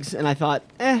fresh eggs, and I thought,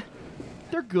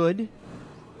 they're good.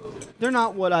 They're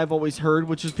not what I've always heard,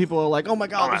 which is people are like, oh my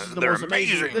god, this is the They're most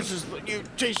amazing. amazing. This is you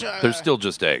taste. They're still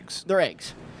just eggs. They're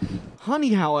eggs. Honey,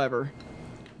 however,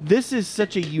 this is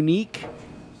such a unique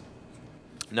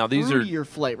Now these are fruitier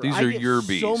flavor. these I are get your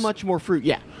bees. So much more fruit.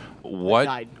 Yeah.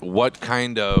 died. what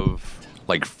kind of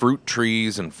like fruit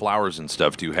trees and flowers and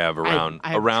stuff do you have around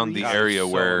I have around the trees. area So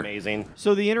where amazing.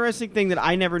 So the interesting thing that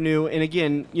I never knew, and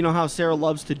again, you know how Sarah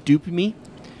loves to dupe me?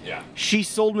 Yeah. She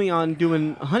sold me on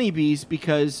doing honeybees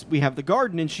because we have the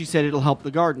garden, and she said it'll help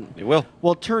the garden. It will.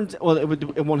 Well,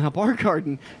 it won't help our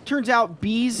garden. Turns out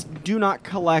bees do not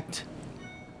collect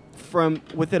from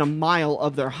within a mile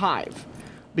of their hive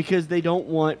because they don't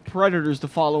want predators to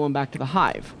follow them back to the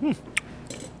hive.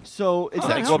 So it's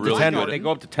not That's helping really my good. garden. They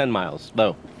go up to 10 miles,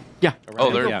 though. Yeah. Oh,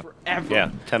 They they're- go Yeah. forever. Yeah,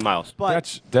 10 miles.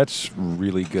 But That's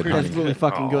really good that's honey. really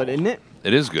fucking good, isn't it?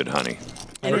 it is good honey.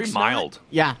 And Very it's not- mild.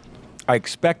 Yeah. I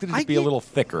expected it to I be a get- little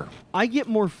thicker. I get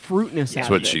more fruitness That's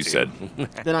out what of she it said.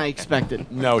 than I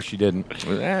expected. No, she didn't. Eh,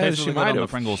 Tastes she really good might on the have.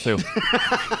 Pringles too.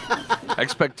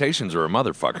 Expectations are a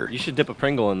motherfucker. You should dip a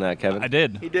Pringle in that, Kevin. I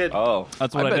did. He did. Oh.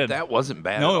 That's I what I, bet did. that wasn't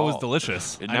bad. No, at it was all.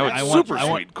 delicious. And now it's want- super I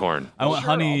want- sweet corn. I want Sure,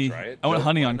 honey. I'll try it. I want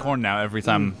honey on corn now every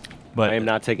time. But I am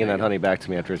not taking that honey back to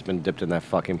me after it's been dipped in that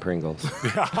fucking Pringles.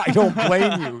 I don't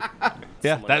blame you.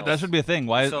 yeah, that should be a thing.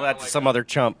 Why? So that's some other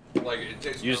chump. Like, it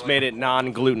tastes You just like- made it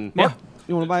non-gluten. Mark,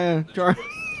 you want to buy a jar?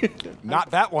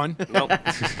 Not that one. Nope.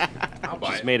 I'll buy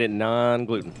Just it. made it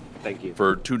non-gluten. Thank you.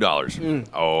 For $2.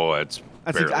 Oh, that's.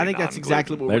 barely I think that's non-gluten.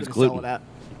 exactly what There's we're going to sell gluten. it at.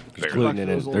 Barely. Gluten in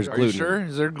Those it. There's old Are you gluten. sure?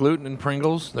 Is there gluten in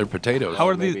Pringles? They're potatoes. How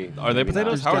are maybe- these? Are they maybe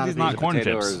potatoes? not. How are these There's not gotta corn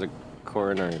Potato chips? Or is it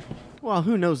corn or... Well,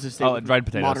 who knows this day? Oh, with dried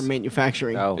potatoes. Modern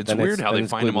manufacturing, Oh, It's then weird how then they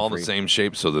it's find them all the gluten-free. same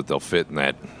shape so that they'll fit in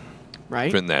that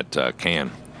right? can.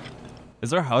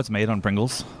 Is there how it's made on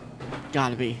Pringles?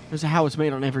 Gotta be. There's a how it's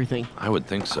made on everything. I would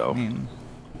think so. I mean,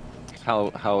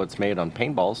 How it's made on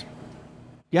paintballs.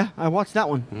 Yeah, I watched that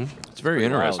one. It's very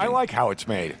interesting. I like how it's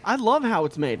made. I love how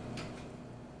it's made.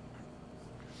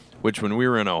 Which, when we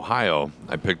were in Ohio,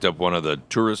 I picked up one of the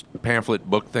tourist pamphlet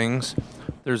book things.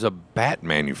 There's a bat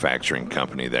manufacturing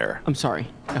company there. I'm sorry.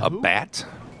 A Who? bat?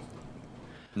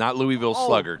 Not Louisville Oh.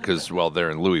 Slugger, because, well,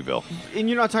 they're in Louisville. And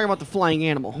you're not talking about the flying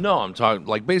animal. No, I'm talking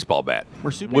like baseball bat.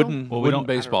 Marsupial? Wooden, Well, we wooden don't-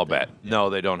 baseball bat. No,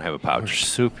 they don't have a pouch.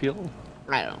 Marsupial?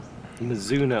 I don't know.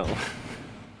 Mizuno.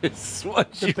 It's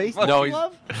what The you baseball No, he's-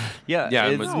 glove? Yeah, Yeah,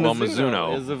 it's well,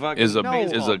 Mizuno is a fucking is a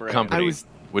baseball brand. company. I was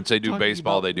Which they do talking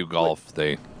baseball, about they do golf.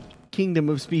 They Kingdom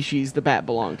of species the bat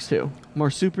belongs to.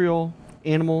 Marsupial,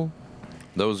 animal.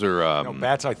 those are No,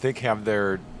 bats, I think, have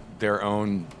their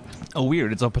own. oh,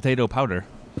 weird. It's a potato powder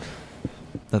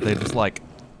that they just like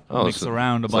mix so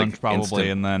around a it's like bunch, probably, instant-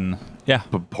 and then yeah,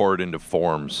 pour it into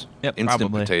forms. Yep, Instant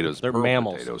probably. potatoes. They're pearl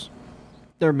mammals. Potatoes.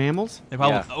 They're mammals. they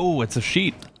probably. Yeah. Oh, it's a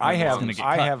sheet. I It's have. gonna get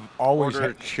I cut. have always.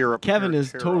 Kevin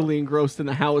is totally engrossed in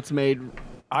the how it's made.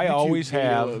 I YouTube always video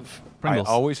have. of I Pringles.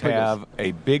 always Pringles. have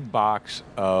a big box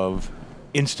of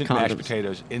instant mashed Condoms.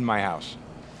 potatoes in my house.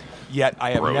 Yet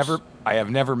I have Gross.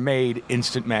 never made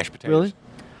instant mashed potatoes. Really?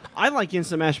 I like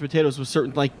instant mashed potatoes with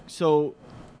certain so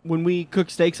when we cook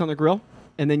steaks on the grill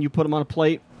and then you put them on a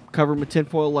plate, cover them with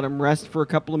tinfoil, let them rest for a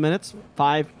couple of minutes,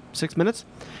 5-6 minutes.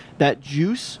 That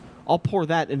juice, I'll pour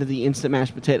that into the instant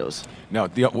mashed potatoes. No,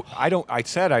 I don't. I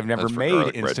said I've never That's for made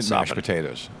garlic bread instant mashed sopping.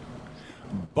 potatoes,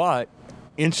 but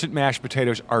instant mashed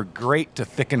potatoes are great to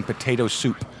thicken potato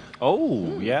soup.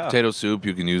 Oh, yeah. Potato soup,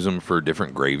 you can use them for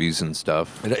different gravies and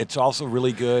stuff. It's also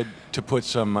really good to put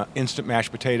some instant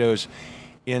mashed potatoes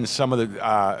in some of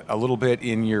the a little bit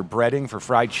in your breading for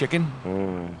fried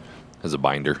chicken. As a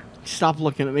binder. Stop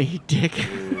looking at me, dick.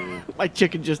 My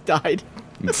chicken just died.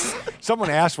 Someone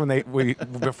asked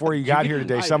before you got here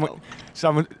today.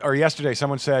 I Yesterday,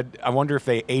 someone said, "I wonder if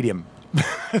they ate him."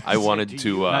 I wanted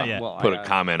to Not yet. Well, put I- a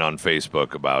comment on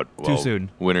Facebook about Too soon.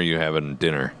 when are you having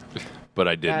dinner? But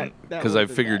I didn't that because I would've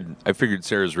been figured I figured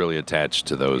Sarah's really attached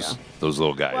to those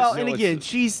little guys. Well, and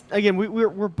again,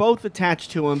 we're both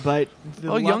attached to him, but the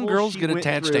well, young level girls she get went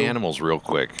attached through- to animals real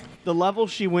quick. The level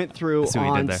she went through I see what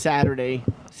you did on there.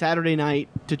 Saturday night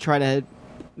to try to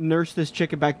nurse this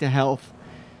chicken back to health,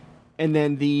 and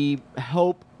then the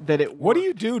hope that it. What do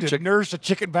worked. you do to nurse a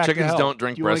chicken back to Chickens health? don't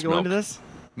drink Do you want breast to go milk. into this?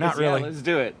 Not Yeah, really. let's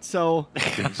do it. So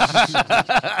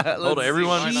Hold on,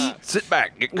 everyone, sit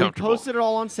back, get we comfortable. posted it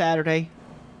all on Saturday.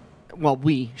 Well,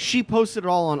 she posted it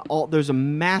all on all. There's a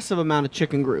massive amount of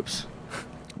chicken groups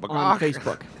on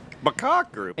Facebook.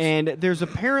 Macaque groups. And there's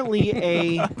apparently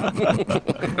a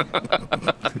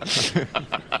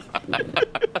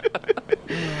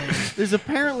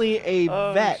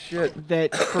vet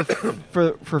that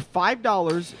for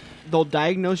 $5 they'll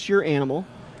diagnose your animal,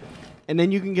 and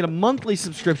then you can get a monthly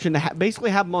subscription to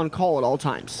basically have them on call at all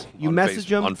times. You On message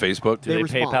them on Facebook. they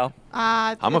respond. PayPal?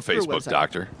 I'm a it's through Facebook website.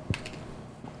 doctor.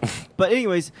 But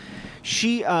anyways,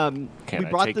 She we Can I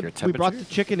brought take the your we brought the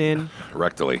temperature? chicken in.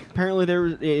 Rectally. Apparently there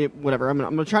was whatever. I'm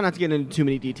gonna try not to get into too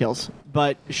many details,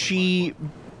 but she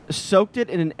soaked it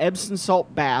in an Epsom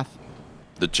salt bath.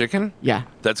 The chicken? Yeah.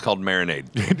 That's called marinade.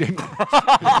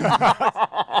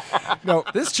 No,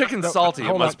 This chicken's salty. It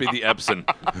hold must on. be the Epsom.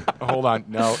 hold on.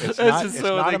 No, it's This not. is It's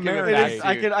so not a ridiculous.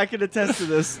 marinade. I can attest to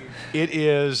this It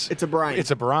is. It's a brine.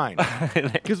 It's a brine.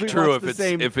 because we True. watched If the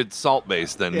same. it's salt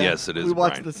based, then yeah, yes, it is. We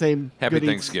watched brine. the same. Happy Good Eats.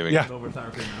 Thanksgiving. Yeah.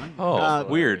 Oh,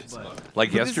 weird. Like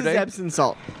But yesterday. This is Epsom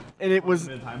salt, and it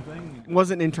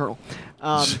wasn't internal.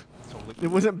 It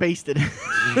wasn't basted.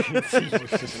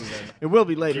 It will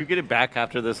be Do later. you get it back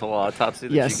after this whole autopsy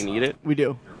that Yes, you can eat it? We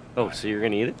do. Oh, so you're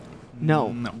gonna eat it? No,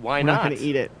 Why we're not? not gonna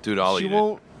eat it. Dude, I'll she eat it.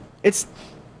 won't. It's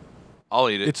I'll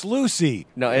eat it. It's Lucy.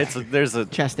 No, there's a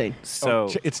Chastain. so.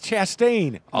 It's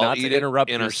Chastain. I'll not to eat it interrupt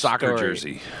in a your soccer story.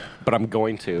 jersey. But I'm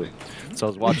going to. So I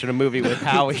was watching a movie with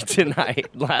Howie tonight.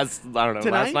 Last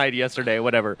Tonight? night, yesterday,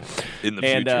 whatever. In the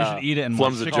And, future. uh, Eat it and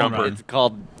Flum's watch a Chicken jumper. Run. It's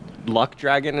called Luck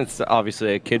Dragon. It's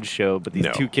obviously a kid's show, but these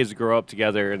No. two kids grow up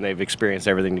together and they've experienced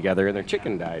everything together, and their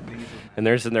chicken died. And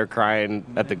they're sitting there crying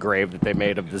at the grave that they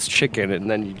made of this chicken, and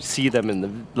then you see them in the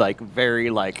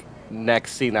very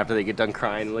next scene after they get done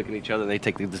crying and looking at each other, and they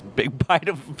take this big bite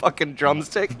of fucking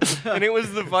drumstick. And it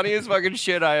was the funniest fucking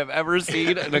shit I have ever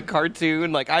seen in a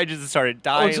cartoon. Like, I just started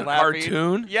dying it's a laughing.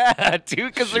 cartoon? Yeah,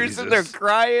 dude, because they're sitting there Jesus.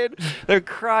 crying. They're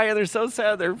crying. They're so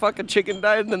sad. Their fucking chicken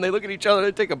died, and then they look at each other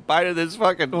and take a bite of this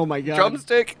fucking Oh my God.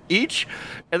 drumstick each,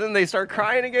 and then they start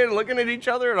crying again and looking at each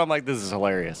other, and I'm like, this is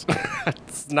hilarious.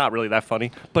 It's not really that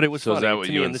funny, but it was So is funny that what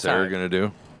to you me in and the Sarah are time. gonna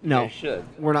do? No, They should.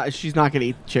 we're not. She's not gonna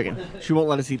eat the chicken. She won't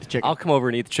let us eat the chicken. I'll come over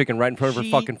and eat the chicken right in front of her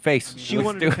fucking face. She Let's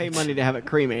wanted do to pay it. money to have it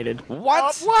cremated.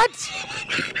 What? What?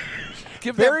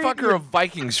 Give Bury that fucker a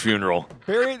Vikings funeral.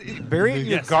 Bury it in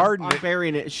your garden. I'm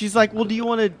burying it. She's like, "Well, do you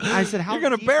want to?" I said, "How You're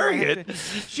gonna deep do I bury have it? to-"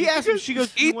 She asked me. She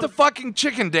goes, "Do you Eat wanna- the fucking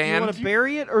chicken, Do you Dan. want to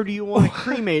bury it or do you want to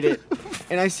cremate it?"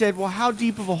 And I said, "Well, how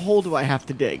deep of a hole do I have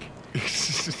to dig?"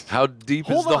 How deep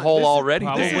Hold is the on, hole this is- already,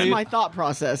 This is Dan? my thought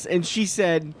process. And she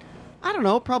said, "I don't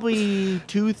know, probably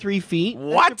 2-3 feet." That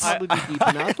What? could probably be deep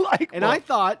enough. And I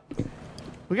thought,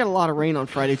 we got a lot of rain on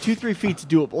Friday. 2-3 feet's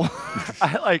doable.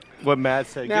 I like what Matt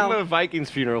said. Now- Give him a Vikings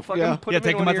funeral. Fucking Yeah. put Yeah, him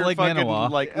take in him one out of to your Lake fucking, Manawa.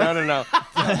 Like, no.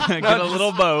 Get a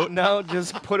little boat. No,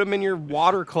 just put them in your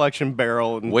water collection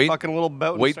barrel and Wait- fucking little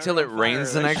boat. and Wait start till on it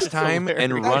rains fire. the That's next just time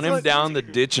and hilarious. run him down the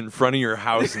ditch in front of your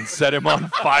house and set him on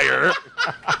fire.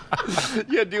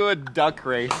 You do a duck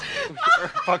race.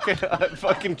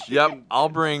 fucking chicken. Yep, I'll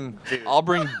bring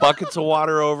buckets of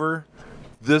water over.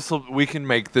 We can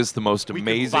make this the most We can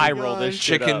amazing viral this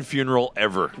shit chicken up. funeral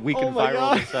ever. We Oh can my viral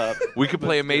God. this up. We could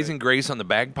play Let's do Amazing Grace on the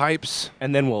bagpipes,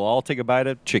 And then we'll all take a bite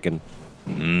of chicken.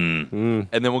 and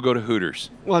then we'll go to Hooters.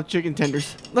 We'll have chicken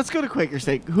tenders. Let's go to Quaker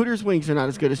Steak. Hooters wings are not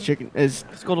as good as chicken. Let's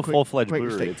go to full-fledged Quaker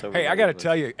brewery. Steak. It's over Hey, I there. got to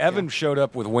tell you, Evan showed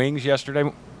up with wings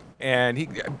yesterday, and he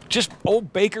just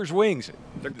old Baker's wings.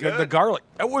 The garlic.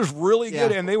 That was really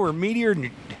good, Yeah. and they were meatier than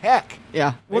heck.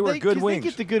 Yeah. They were good 'cause wings. They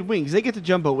get the good wings. They get the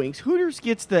jumbo wings. Hooters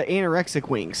gets the anorexic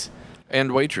wings.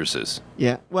 And waitresses.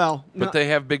 Yeah. Well, But they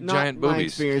have big not giant my boobies.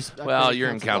 experience. I've Well, been you're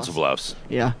in Council Bluffs.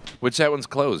 Yeah. Which that one's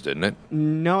closed, isn't it?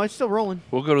 No, it's still rolling.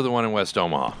 We'll go to the one in West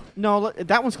Omaha. No,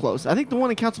 that one's closed. I think the one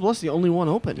in Council Bluffs is the only one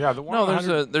open. Yeah, the one. No, on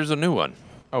 100 there's a new one.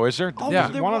 Oh, is there? Oh, Yeah.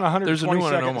 there One on wa- There's a new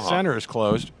one in 122nd Omaha. Center is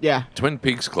closed. Yeah. Twin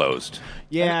Peaks closed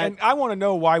Yeah. And I want to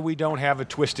know why we don't have a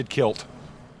twisted kilt.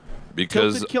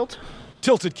 because Tilted kilt.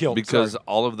 Tilted kilt. because sorry.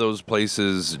 all of those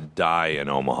places die in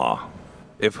Omaha.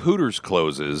 If Hooters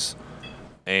closes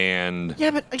and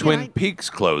Yeah, but again, Twin Peaks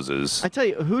closes, I tell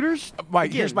you, Hooters. Here's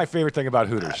again, my favorite thing about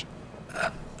Hooters.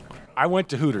 I went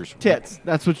to Hooters. tits.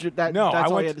 That's what you. That. No, that's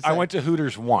I all you had went. to say. I went to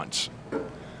Hooters once.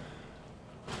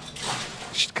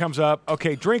 She comes up.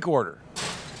 Okay, drink order,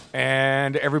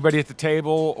 and everybody at the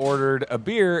table ordered a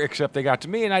beer except they got to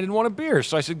me, and I didn't want a beer,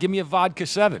 so I said, "Give me a vodka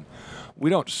 7." We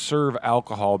don't serve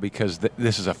alcohol because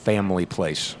this is a family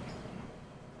place.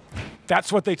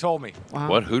 That's what they told me. Wow.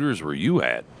 what Hooters were you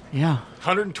at? Yeah.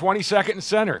 122nd and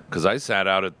Center. Because I sat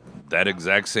out at that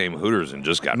exact same Hooters and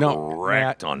just got No,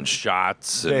 wrecked Matt, on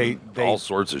shots and they- all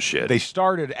sorts of shit. They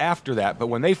started after that, but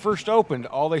when they first opened,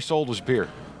 all they sold was beer.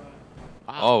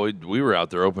 we were out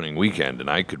there opening weekend, and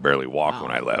I could barely walk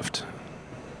when I left.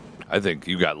 I think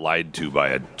you got lied to by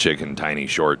a chick in tiny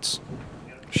shorts.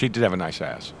 She did have a nice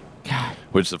ass. God.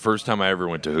 Which the first time I ever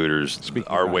went to Hooters, Speaking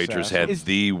our of nice waitress ass. had Is-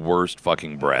 the worst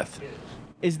fucking breath.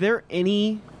 Is there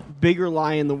any bigger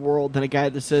lie in the world than a guy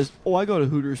that says, "Oh, I go to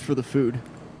Hooters for the food"?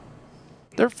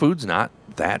 Their food's not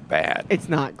that bad. It's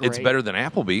not great. It's better than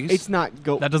Applebee's. It's not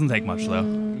go. That doesn't take much though.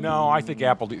 No, I think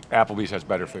Applebee's has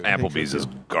better food. Applebee's is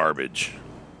garbage.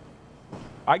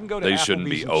 I can go to They Applebee's shouldn't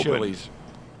be and open. Chili's.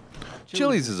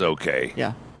 Chili's is okay.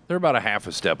 Yeah. They're about a half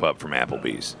a step up from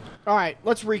Applebee's. All right,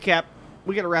 let's recap.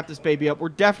 We got to wrap this baby up. We're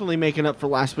definitely making up for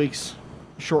last week's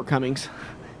shortcomings.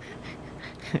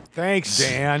 Thanks,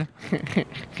 Dan.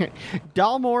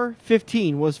 Dalmore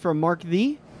 15 was from Mark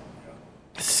the.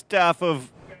 Staff of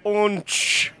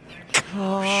Unch.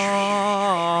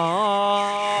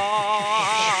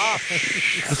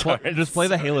 Just play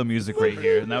the Halo music right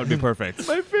here, and that would be perfect.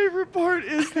 My favorite part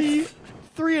is the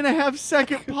 3.5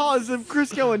 second pause of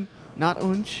Chris going, not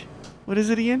unch. What is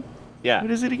it again? Yeah.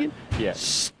 What is it again? Yeah.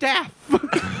 Staff.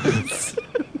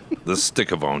 The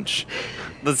stick of Unch.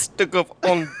 The stick of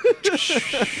Unch.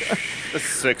 The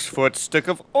 6-foot stick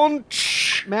of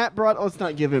Unch. Matt brought. Let's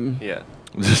not give him. Yeah.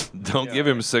 Don't give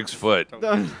him 6 foot.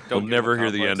 We'll give never him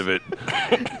hear the end of it.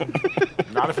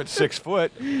 Not if it's 6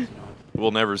 foot.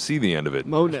 We'll never see the end of it.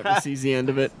 Mo never sees the end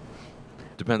of it.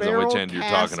 Depends on which end you're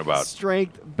Cask talking about.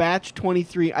 Strength batch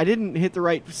 23. I didn't hit the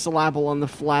right syllable on the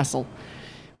flassel.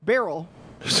 Barrel.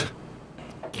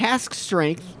 Cask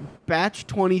strength batch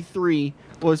 23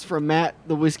 was from Matt,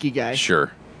 the whiskey guy.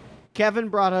 Sure. Kevin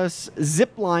brought us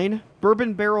Zipline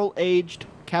bourbon barrel aged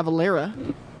Cavalera.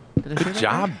 Did I say Good that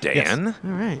job, right? Dan.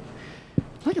 All right.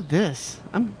 Look at this.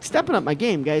 I'm stepping up my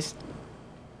game, guys.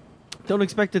 Don't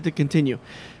expect it to continue.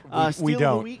 Steal we of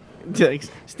don't. the week. Thanks.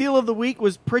 Steal of the week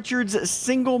was Pritchard's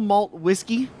single malt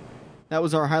whiskey. That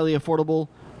was our highly affordable,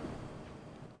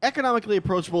 economically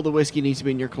approachable. The whiskey needs to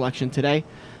be in your collection today.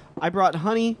 I brought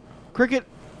honey, cricket,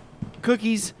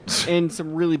 cookies, and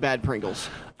some really bad Pringles.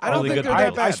 I don't Really think good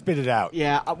they're that I bad. spit it out.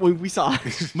 Yeah, we saw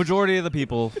Majority of the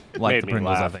people like Made the me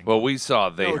Pringles, I laugh. think. Well, we saw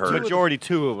they No, heard. Majority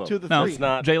 2 of them. 2 of the No, 3. It's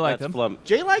not. Jay liked that's them.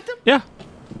 Jay liked them? Yeah.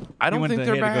 I don't He went think to-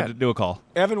 they're he had to go bad. to do a call.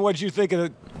 Evan, what'd you think of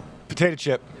the potato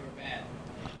chip?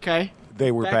 Okay.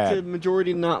 They were Back to bad.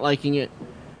 majority not liking it.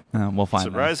 We'll find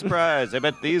out. Surprise, surprise. I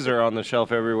bet these are on the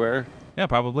shelf everywhere. Yeah,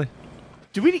 probably.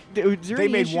 Do we? Is there They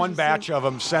any made issues one with batch saying- of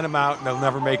them, sent them out, and they'll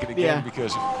never make it again Yeah.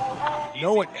 because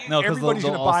no one. No, 'cause everybody's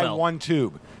they'll going to all buy sell. one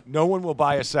tube. No one will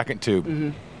buy a second tube, Mm-hmm.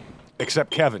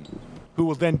 except Kevin, who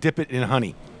will then dip it in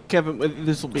honey. Kevin,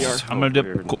 this will be our. I'm going to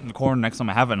weird. dip corn next time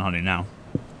I have it in honey now.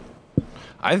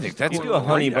 I think that's You do a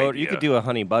honey butter. You could do a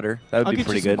honey butter. That would I'll be get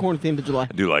pretty you some good. corn at the end of July. I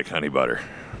do like honey butter.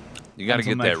 You got to And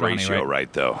some get that extra honey, ratio right?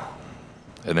 right, though,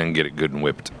 and then get it good and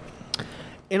whipped.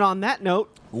 And on that note,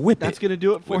 Whip that's it. going to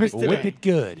do it for Whip us it. today. Whip it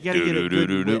good. You got to get it good and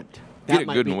Do-do-do-do-do. whipped. Get That it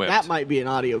might good be, and whipped. That might be an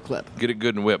audio clip. Get it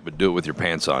good and whipped, but do it with your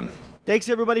pants on. Thanks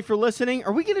everybody for listening.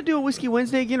 Are we going to do a Whiskey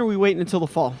Wednesday again, or are we waiting until the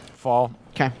fall? Fall.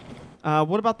 Okay.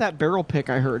 What about that barrel pick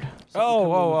I heard?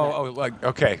 Like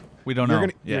okay. We don't You're know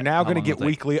gonna- yet You're now how going to long get it'll take.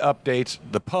 weekly updates.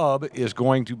 The pub is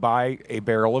going to buy a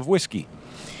barrel of whiskey.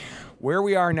 Where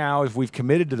we are now is we've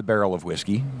committed to the barrel of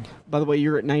whiskey. By the way,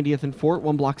 you're at 90th and Fort,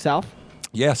 1 block south.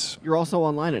 Yes. You're also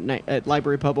online at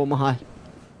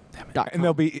librarypubomaha.com. And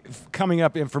there'll be coming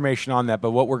up information on that.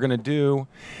 But what we're going to do,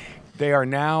 they are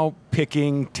now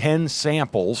picking 10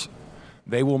 samples.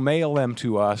 They will mail them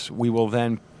to us. We will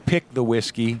then pick the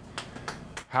whiskey,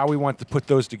 how we want to put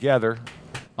those together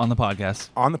On the podcast.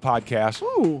 on the podcast.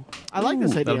 Ooh, I like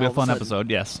this idea. That'll be all a of fun sudden. episode,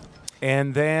 yes.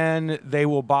 And then they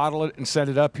will bottle it and send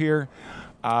it up here.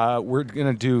 We're going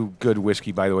to do good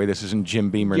whiskey, by the way. This isn't Jim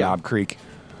Beam or Yeah. Knob Creek.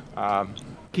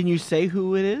 Can you say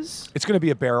who it is? It's going to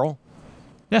be a barrel.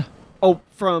 Yeah. Oh,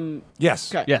 from.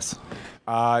 Yes. Okay. Yes.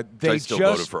 I They still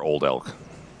voted just for Old Elk.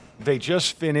 they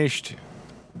just finished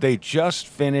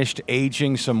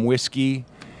aging some whiskey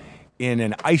in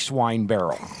an ice wine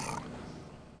barrel.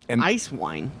 And Ice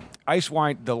wine. ice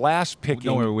wine, the last picking.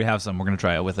 Don't worry, we have some. We're going to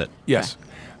try it with it. Yes.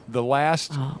 The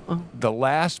last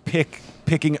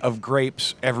picking of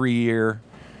grapes every year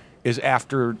is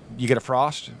after you get a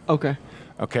frost. Okay.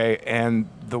 Okay, and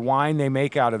the wine they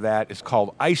make out of that is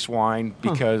called ice wine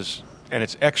because and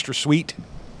it's extra sweet.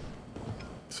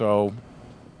 So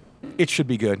it should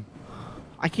be good.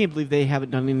 I can't believe they haven't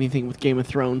done anything with Game of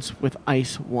Thrones with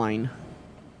ice wine.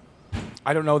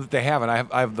 I don't know that they haven't.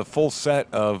 I have the full set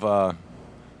of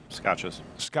Scotches.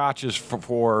 scotches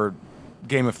for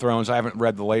Game of Thrones. I haven't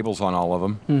read the labels on all of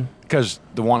them because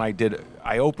the one I did,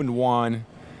 I opened one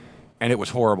and it was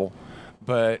horrible.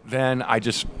 But then I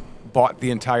just bought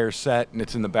the entire set and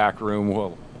it's in the back room.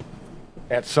 We'll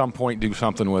at some point do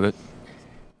something with it.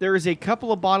 There is a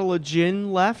couple of bottles of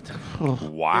gin left. There's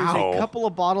Wow. a couple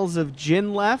of bottles of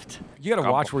gin left. You got to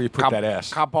watch where you put that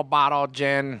S. Couple bottle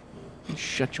gin.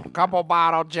 Shut your. Couple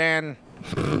bottle gin.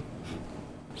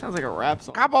 Sounds like a rap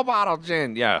song. Couple bottle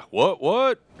gin. Yeah.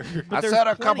 What? I there's said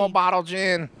a couple plenty. bottle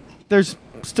gin. There's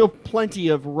still plenty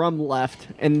of rum left,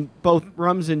 and both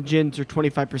rums and gins are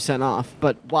 25% off.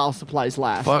 But while supplies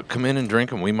last, Fuck, come in and drink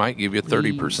them. We might give you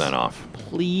 30% off.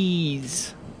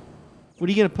 please. What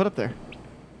are you gonna put up there?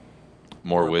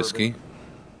 More whiskey.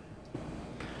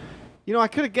 You know, I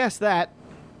could have guessed that.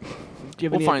 Do you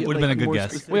have We'll any find- idea, Would've been a good more guess.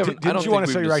 specific- We haven't- I Didn't don't you want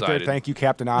to think say we've right there, decided. thank you,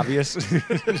 Captain Obvious?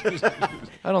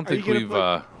 I don't Are you think gonna we've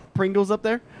put Pringles up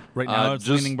there? Right now, it's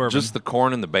leaning bourbon. just the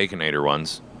corn and the Baconator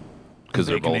ones because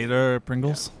they're both Baconator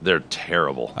Pringles. they're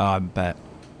terrible. I bet.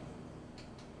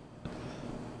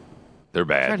 They're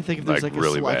bad. I'm trying to think if there's like a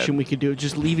really selection bad. we could do.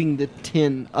 Just leaving the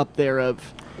tin up there of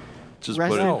Just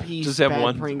rest put in it, peace, just have bad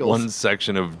one Pringles. one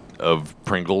section of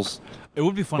Pringles. It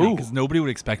would be funny Ooh. because nobody would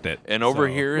expect it. And over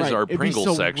So- here is Right, our it'd be Pringle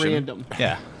so section. Random.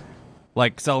 Yeah.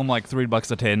 Like sell them like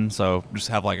 $3 a tin, so just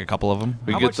have like a couple of them.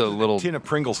 We How get much the does a little tin of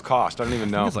Pringles cost? I don't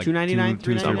even know. It's like $2.99,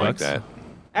 $2, something like $3. that.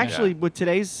 Actually, with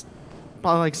today's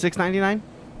probably like $6.99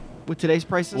 with today's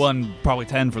prices. Well, and probably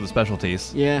 10 for the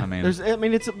specialties. Yeah, I mean,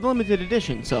 it's a limited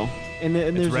edition, so and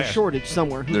there's rare. a shortage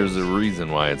somewhere. Who There's knows? a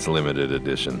reason why it's limited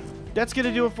edition. That's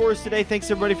gonna do it for us today. Thanks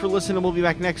everybody for listening. We'll be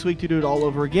back next week to do it all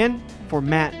over again. For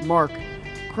Matt, Mark,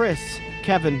 Chris,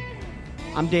 Kevin,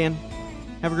 I'm Dan.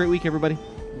 Have a great week, everybody.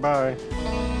 Bye.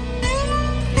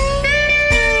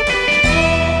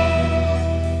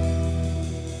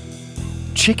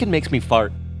 Chicken makes me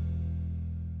fart.